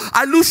 devil,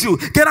 I loose you.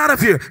 Get out of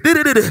here.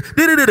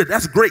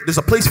 That's great. There's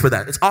a place for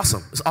that. It's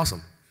awesome. It's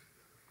awesome.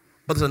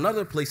 But there's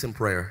another place in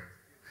prayer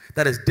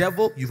that is,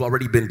 devil, you've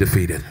already been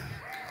defeated.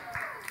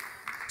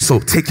 So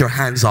take your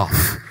hands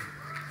off.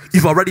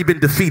 you've already been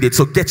defeated.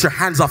 So get your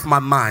hands off my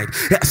mind.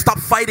 Stop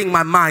fighting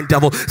my mind,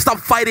 devil. Stop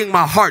fighting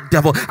my heart,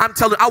 devil. I'm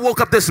telling you, I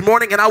woke up this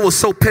morning and I was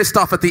so pissed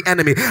off at the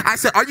enemy. I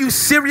said, are you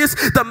serious?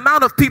 The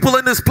amount of people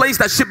in this place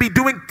that should be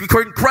doing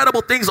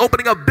incredible things,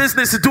 opening up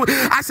businesses,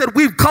 I said,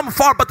 we've come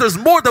far, but there's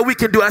more that we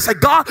can do. I said,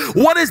 God,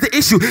 what is the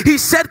issue? He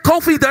said,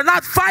 Kofi, they're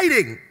not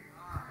fighting.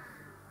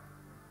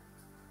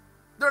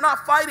 They're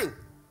not fighting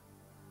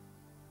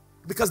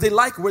because they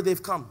like where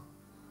they've come.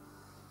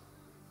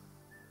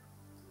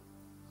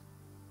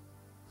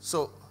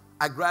 So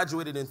I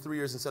graduated in 3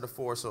 years instead of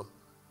 4, so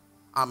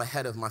I'm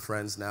ahead of my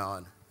friends now.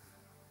 And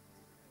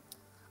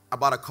I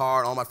bought a car,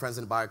 and all my friends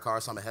didn't buy a car,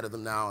 so I'm ahead of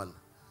them now. And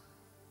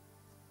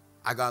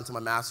I got into my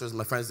master's, and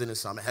my friends didn't,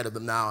 so I'm ahead of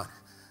them now. And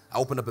I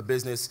opened up a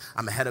business,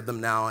 I'm ahead of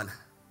them now. And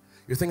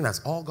you're thinking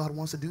that's all God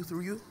wants to do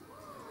through you?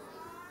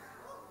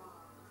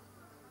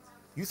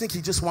 You think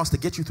he just wants to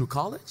get you through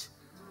college?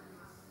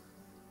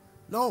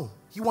 No,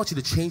 he wants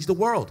you to change the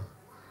world.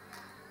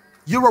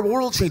 You're a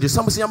world changer.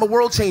 Somebody say, I'm a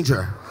world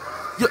changer.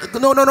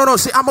 No.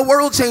 See, I'm a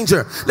world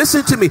changer.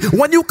 Listen to me.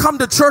 When you come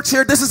to church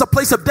here, this is a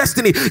place of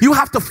destiny. You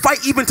have to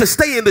fight even to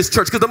stay in this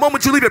church. Because the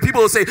moment you leave here,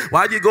 people will say,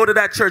 why'd you go to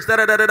that church?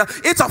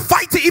 It's a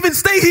fight to even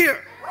stay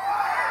here.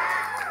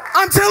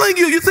 I'm telling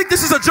you, you think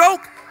this is a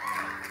joke?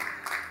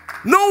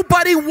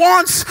 Nobody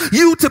wants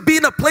you to be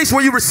in a place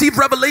where you receive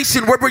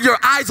revelation, where your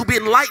eyes will be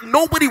enlightened.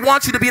 Nobody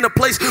wants you to be in a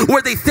place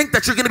where they think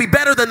that you're going to be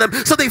better than them,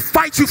 so they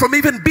fight you from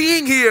even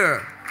being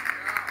here.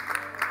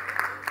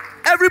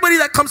 Everybody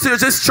that comes to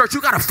this church,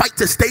 you got to fight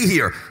to stay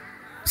here.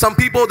 Some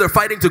people, they're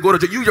fighting to go to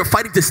church. You're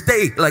fighting to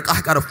stay. Like,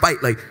 I got to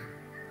fight. Like,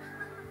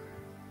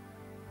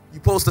 you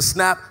post a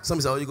snap,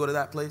 somebody says, oh, you go to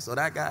that place, or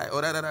that guy,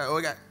 or that,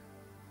 oh, guy.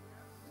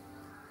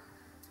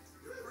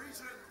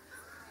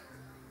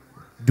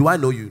 Do I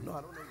know you? No,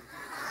 I don't know you.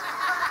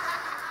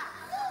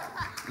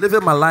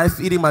 Living my life,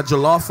 eating my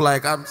jollof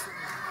like I'm...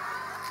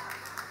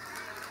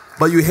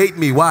 But you hate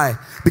me. Why?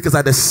 Because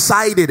I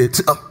decided it.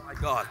 Oh, my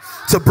God.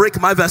 To break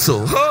my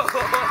vessel.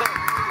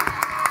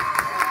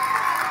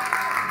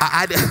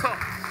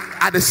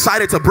 I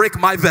decided to break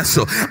my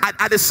vessel.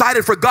 I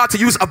decided for God to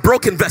use a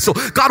broken vessel.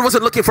 God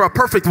wasn't looking for a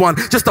perfect one,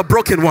 just a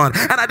broken one.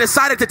 And I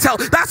decided to tell.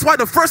 That's why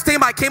the first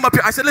time I came up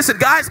here, I said, listen,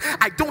 guys,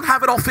 I don't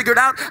have it all figured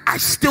out. I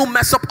still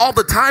mess up all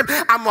the time.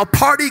 I'm a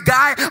party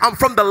guy. I'm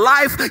from the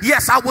life.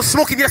 Yes, I was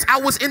smoking. Yes, I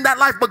was in that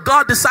life. But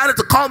God decided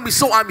to call me,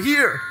 so I'm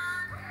here.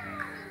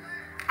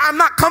 I'm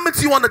not coming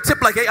to you on the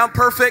tip like, hey, I'm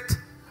perfect.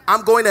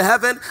 I'm going to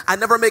heaven. I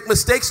never make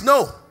mistakes.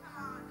 No.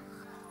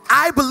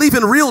 I believe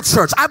in real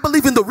church. I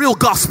believe in the real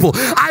gospel.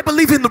 I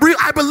believe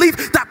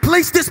that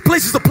this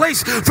place is the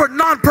place for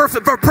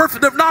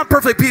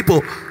non-perfect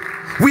people.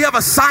 We have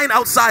a sign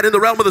outside in the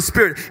realm of the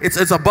spirit.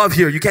 It's above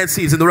here. You can't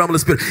see. It's in the realm of the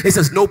spirit. It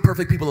says no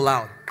perfect people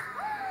allowed.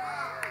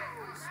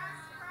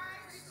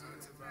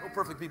 No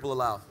perfect people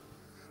allowed.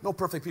 No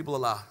perfect people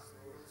allowed.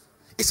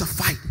 It's a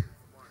fight.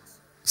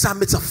 Sam,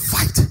 it's a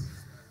fight.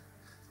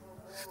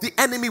 The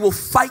enemy will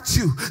fight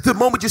you the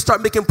moment you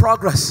start making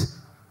progress.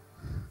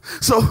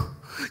 So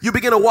you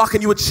begin to walk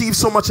and you achieve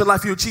so much in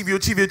life. You achieve.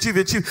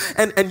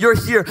 And you're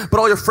here, but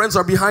all your friends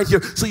are behind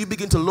here. So you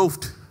begin to loaf.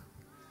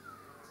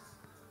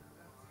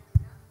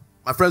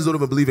 My friends don't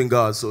even believe in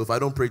God. So if I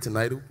don't pray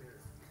tonight,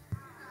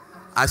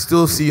 I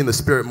still see in the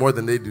spirit more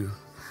than they do.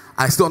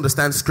 I still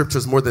understand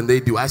scriptures more than they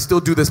do. I still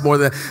do this more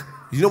than...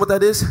 You know what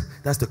that is?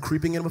 That's the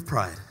creeping in of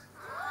pride.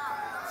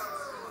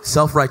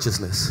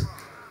 Self-righteousness.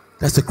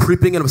 That's the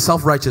creeping in of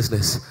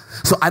self-righteousness.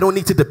 So I don't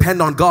need to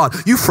depend on God.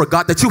 You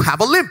forgot that you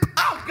have a limp.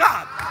 Oh,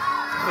 God.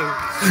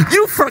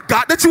 You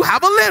forgot that you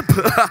have a limp.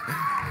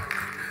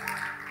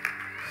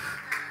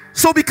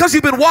 So because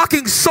you've been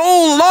walking so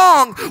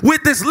long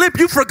with this limp,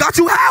 you forgot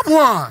you have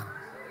one.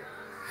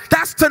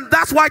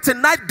 That's why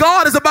tonight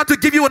God is about to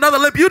give you another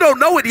limp. You don't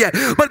know it yet,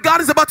 but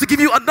God is about to give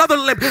you another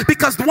limp,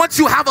 because once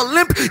you have a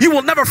limp, you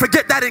will never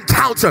forget that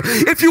encounter.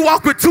 If you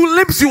walk with 2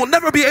 limps, you will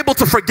never be able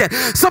to forget.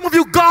 Some of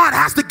you, God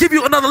has to give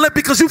you another limp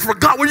because you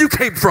forgot where you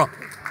came from.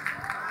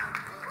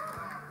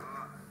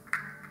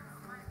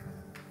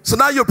 So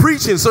now you're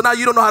preaching, so now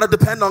you don't know how to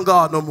depend on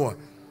God no more.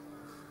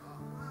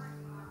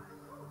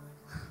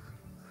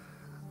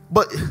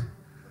 But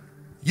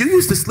you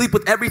used to sleep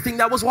with everything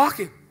that was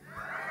walking.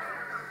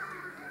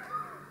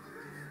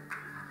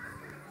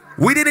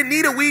 We didn't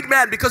need a weed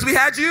man because we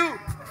had you.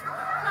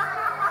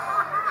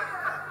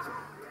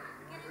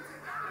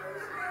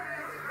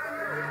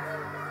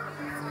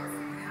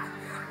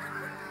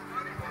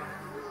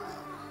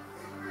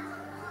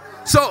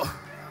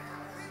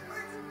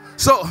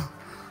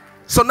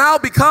 So now,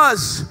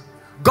 because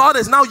God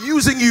is now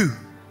using you,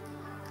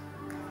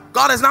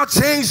 God has now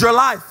changed your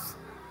life.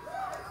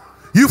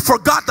 You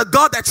forgot the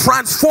God that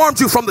transformed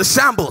you from the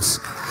shambles.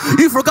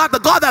 You forgot the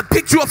God that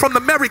picked you up from the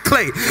merry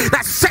clay,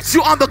 that sets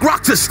you on the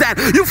rock to stand.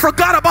 You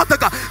forgot about the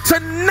God.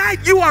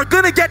 Tonight you are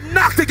going to get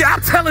knocked again.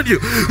 I'm telling you,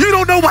 you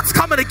don't know what's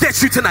coming to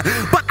get you tonight.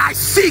 But I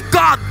see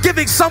God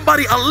giving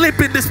somebody a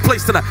limp in this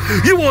place tonight.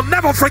 You will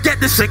never forget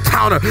this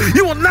encounter.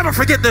 You will never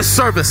forget this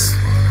service.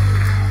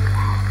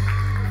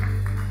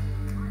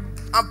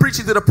 I'm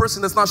preaching to the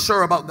person that's not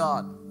sure about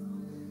God.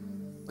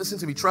 Listen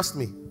to me, trust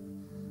me.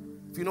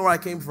 If you know where I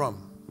came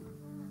from,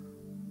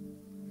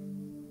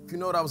 if you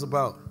know what I was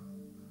about,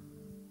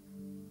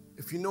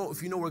 if you know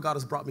where God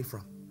has brought me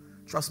from,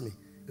 trust me,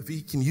 if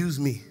He can use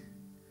me,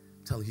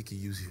 tell Him He can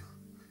use you.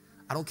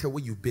 I don't care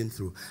what you've been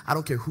through. I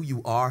don't care who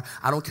you are.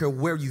 I don't care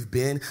where you've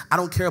been. I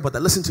don't care about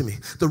that. Listen to me.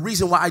 The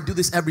reason why I do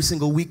this every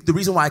single week, the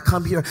reason why I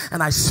come here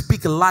and I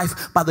speak life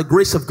by the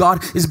grace of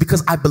God is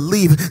because I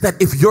believe that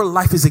if your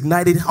life is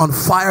ignited on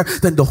fire,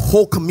 then the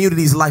whole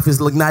community's life is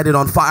ignited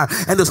on fire.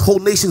 And this whole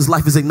nation's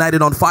life is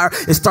ignited on fire.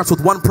 It starts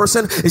with one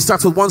person. It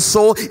starts with one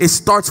soul. It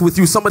starts with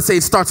you. Somebody say,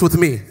 it starts with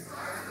me.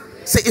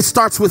 Say, it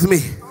starts with me.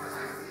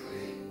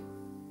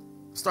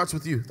 It starts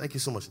with you. Thank you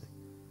so much.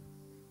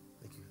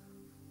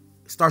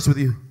 Starts with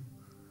you.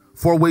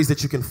 4 ways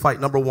that you can fight.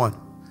 Number 1,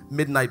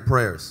 midnight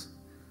prayers.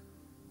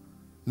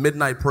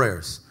 Midnight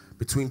prayers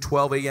between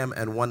 12 a.m.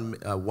 and 1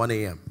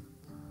 a.m.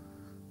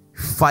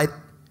 Fight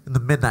in the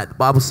midnight. The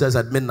Bible says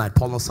at midnight,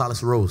 Paul and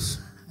Silas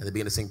rose and they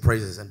began to sing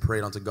praises and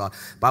prayed unto God.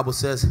 The Bible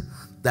says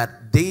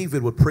that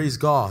David would praise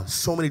God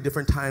so many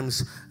different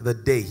times the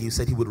day. He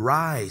said he would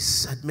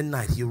rise at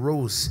midnight. He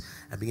rose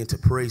and began to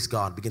praise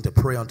God, begin to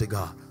pray unto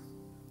God.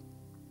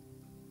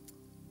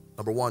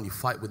 Number 1, you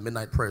fight with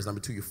midnight prayers.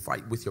 Number 2, you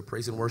fight with your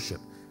praise and worship.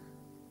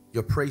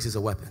 Your praise is a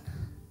weapon.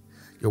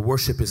 Your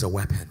worship is a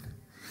weapon.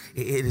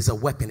 It is a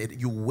weapon.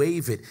 You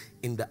wave it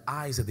in the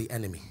eyes of the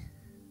enemy.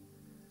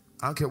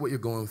 I don't care what you're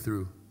going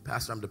through.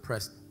 Pastor, I'm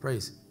depressed.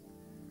 Praise.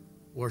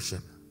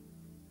 Worship.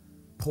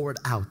 Pour it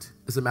out.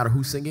 Doesn't matter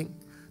who's singing.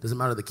 Doesn't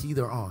matter the key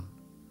they're on.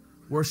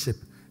 Worship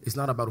is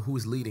not about who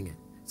is leading it.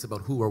 It's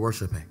about who we're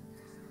worshiping.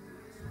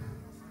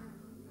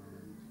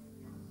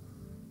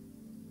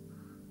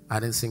 I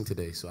didn't sing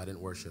today, so I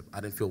didn't worship.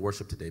 I didn't feel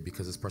worship today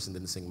because this person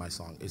didn't sing my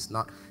song. It's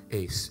not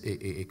a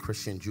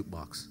Christian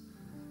jukebox.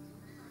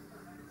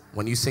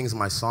 When you sing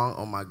my song,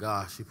 oh my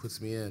gosh, he puts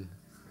me in.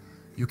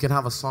 You can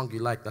have a song you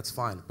like, that's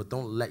fine, but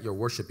don't let your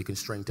worship be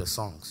constrained to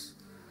songs.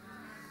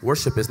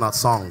 Worship is not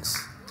songs.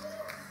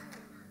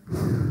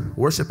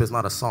 Worship is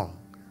not a song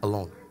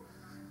alone.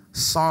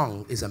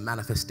 Song is a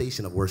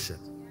manifestation of worship.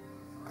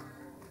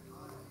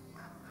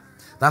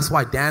 That's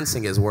why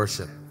dancing is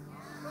worship.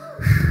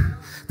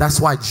 That's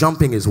why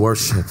jumping is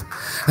worship.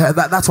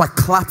 That's why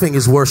clapping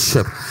is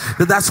worship.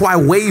 That's why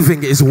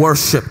waving is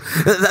worship.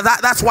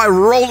 That's why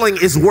rolling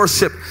is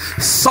worship.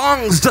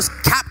 Songs just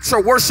capture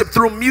worship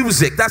through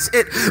music. That's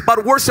it.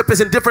 But worship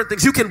is in different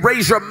things. You can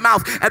raise your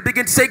mouth and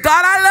begin to say,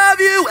 God, I love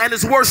you. And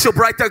it's worship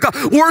right there.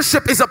 God,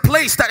 worship is a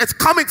place that it's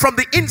coming from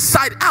the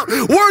inside out.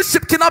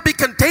 Worship cannot be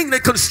contained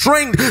and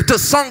constrained to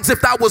songs.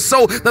 If that was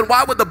so, then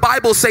why would the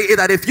Bible say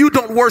that if you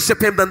don't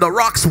worship Him, then the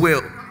rocks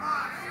will?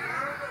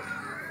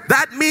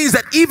 That means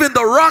that even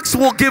the rocks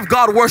will give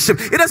God worship.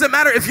 It doesn't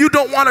matter if you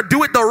don't want to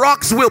do it, the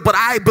rocks will. But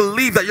I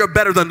believe that you're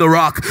better than the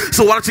rock.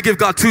 So why don't you give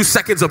God 2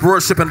 seconds of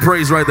worship and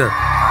praise right there.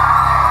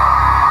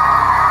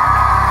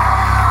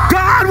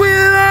 God, we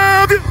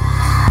love you.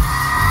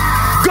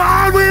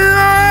 God, we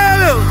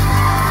love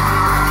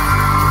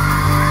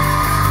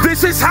you.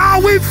 This is how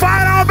we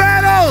fight our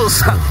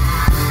battles.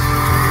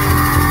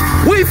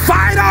 We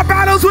fight our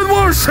battles with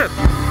worship.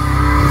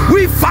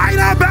 We fight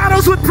our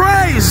battles with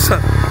praise.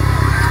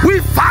 We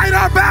fight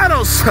our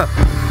battles.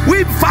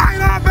 We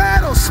fight our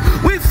battles.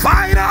 We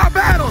fight our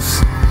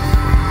battles.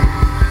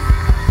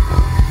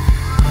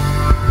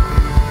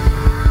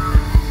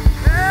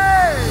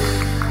 Hey.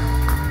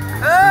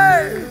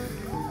 Hey.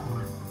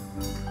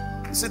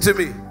 Listen to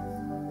me.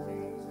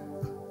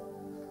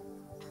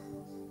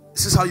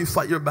 This is how you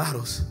fight your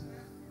battles.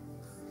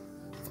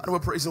 Fight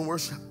with praise and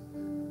worship.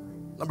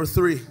 Number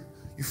 3,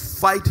 you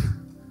fight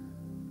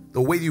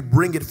the way you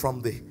bring it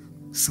from the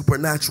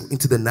supernatural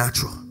into the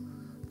natural.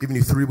 I've given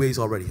you 3 ways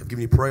already. I've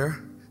given you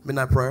prayer,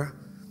 midnight prayer.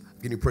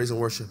 I've given you praise and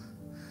worship.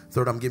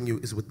 Third I'm giving you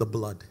is with the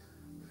blood.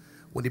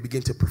 When you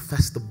begin to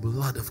profess the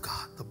blood of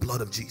God, the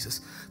blood of Jesus,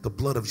 the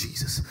blood of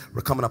Jesus.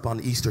 We're coming up on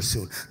Easter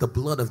soon. The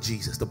blood of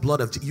Jesus, the blood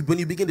of Jesus. When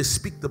you begin to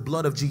speak the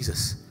blood of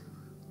Jesus,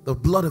 the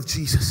blood of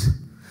Jesus,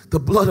 the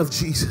blood of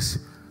Jesus.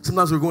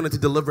 Sometimes we're going into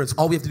deliverance.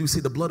 All we have to do is say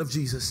the blood of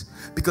Jesus,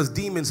 because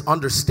demons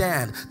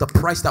understand the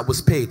price that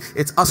was paid.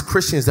 It's us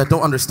Christians that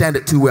don't understand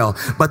it too well,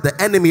 but the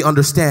enemy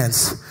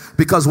understands,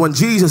 because when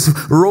Jesus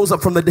rose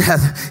up from the dead,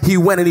 He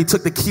went and He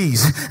took the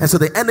keys. And so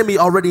the enemy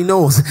already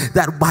knows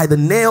that by the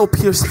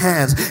nail-pierced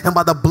hands and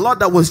by the blood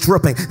that was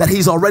dripping, that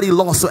he's already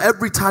lost. So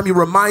every time you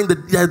remind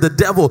the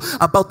devil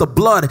about the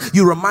blood,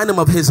 you remind him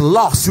of his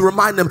loss. You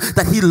remind him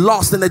that he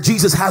lost and that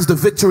Jesus has the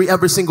victory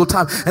every single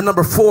time. And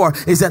number 4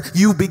 is that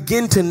you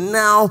begin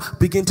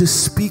to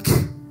speak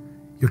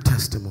your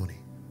testimony.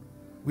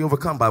 We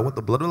overcome by what?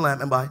 The blood of the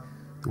Lamb and by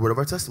the word of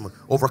our testimony.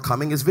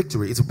 Overcoming is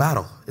victory. It's a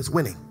battle. It's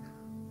winning.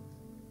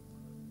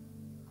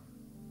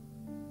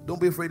 Don't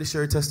be afraid to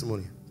share your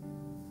testimony.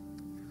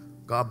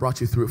 God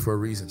brought you through it for a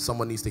reason.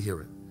 Someone needs to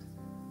hear it.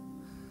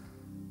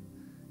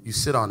 You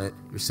sit on it,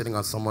 you're sitting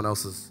on someone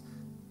else's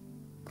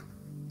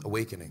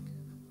awakening.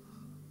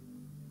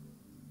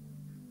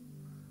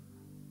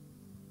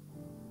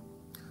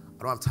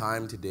 I don't have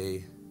time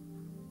today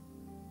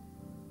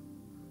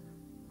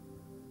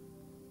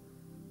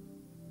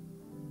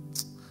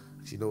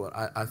you know what?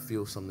 I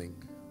feel something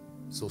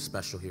so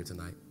special here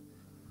tonight.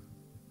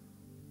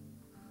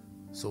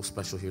 So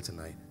special here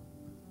tonight.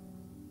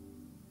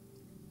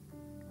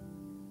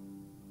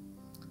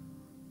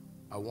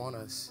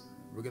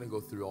 We're going to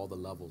go through all the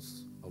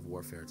levels of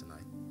warfare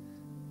tonight.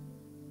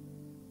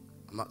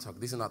 I'm not talking,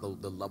 these are not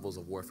the levels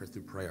of warfare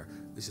through prayer.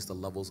 These are just the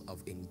levels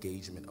of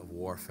engagement of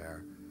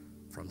warfare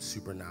from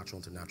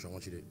supernatural to natural. I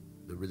want you to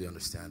really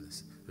understand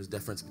this. There's a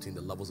difference between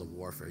the levels of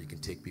warfare. You can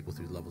take people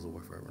through the levels of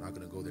warfare. We're not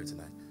going to go there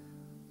tonight.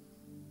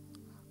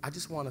 I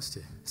just want us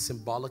to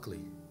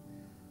symbolically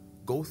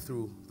go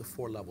through the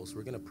 4 levels.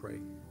 We're going to pray.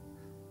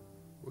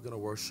 We're going to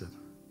worship.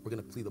 We're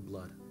going to plead the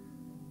blood.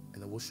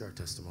 And then we'll share our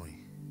testimony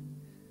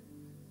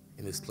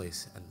in this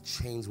place. And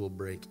chains will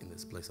break in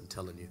this place. I'm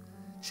telling you.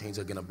 Chains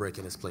are going to break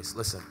in this place.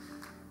 Listen,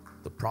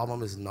 the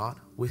problem is not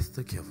with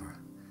the giver.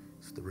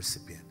 It's with the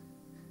recipient.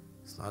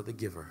 It's not the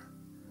giver.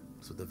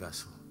 It's with the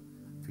vessel.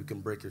 If you can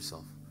break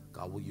yourself,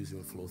 God will use you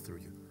and flow through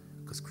you,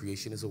 because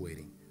creation is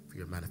awaiting for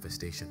your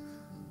manifestation.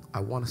 I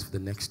want us for the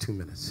next 2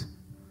 minutes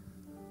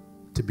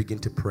to begin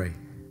to pray.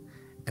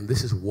 And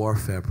this is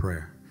warfare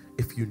prayer.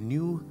 If you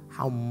knew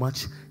how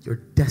much your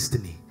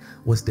destiny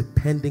was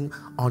depending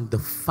on the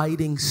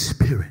fighting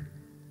spirit.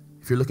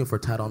 If you're looking for a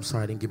title, I'm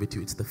sorry I didn't give it to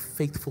you. It's the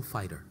faithful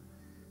fighter.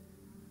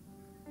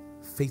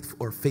 Faith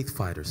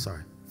fighter.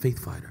 Faith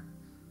fighter.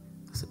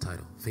 That's the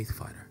title. Faith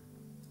fighter.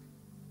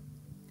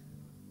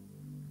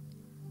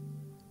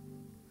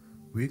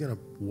 We're going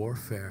to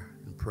warfare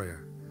in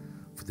prayer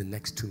for the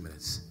next 2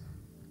 minutes.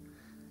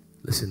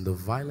 Listen, the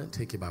violent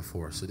take it by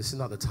force. So this is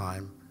not the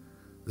time.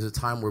 This is a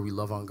time where we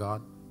love on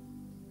God.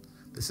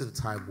 This is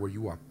a time where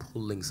you are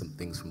pulling some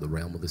things from the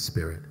realm of the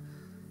spirit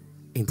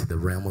into the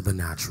realm of the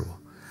natural.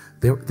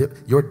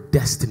 Your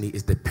destiny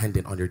is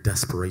dependent on your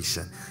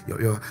desperation.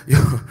 Your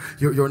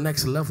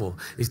next level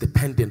is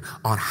dependent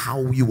on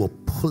how you will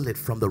pull it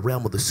from the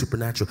realm of the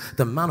supernatural.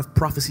 The amount of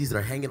prophecies that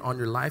are hanging on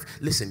your life,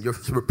 listen, your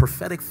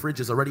prophetic fridge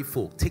is already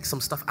full. Take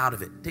some stuff out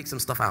of it. Take some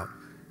stuff out.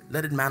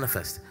 Let it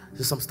manifest.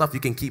 There's some stuff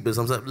you can keep. But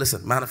some stuff,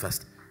 listen,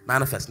 manifest.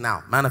 Manifest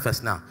now.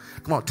 Manifest now.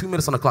 Come on, 2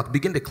 minutes on the clock.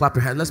 Begin to clap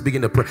your hands. Let's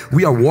begin to pray.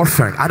 We are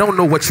warfaring. I don't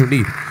know what you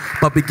need,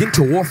 but begin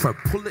to warfare.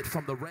 Pull it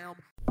from the realm.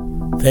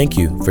 Thank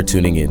you for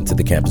tuning in to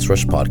the Campus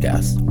Rush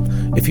podcast.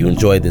 If you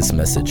enjoyed this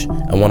message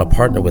and want to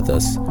partner with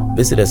us,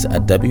 visit us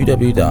at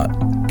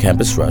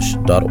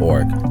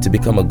www.campusrush.org to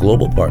become a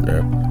global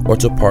partner or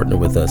to partner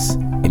with us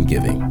in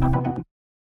giving.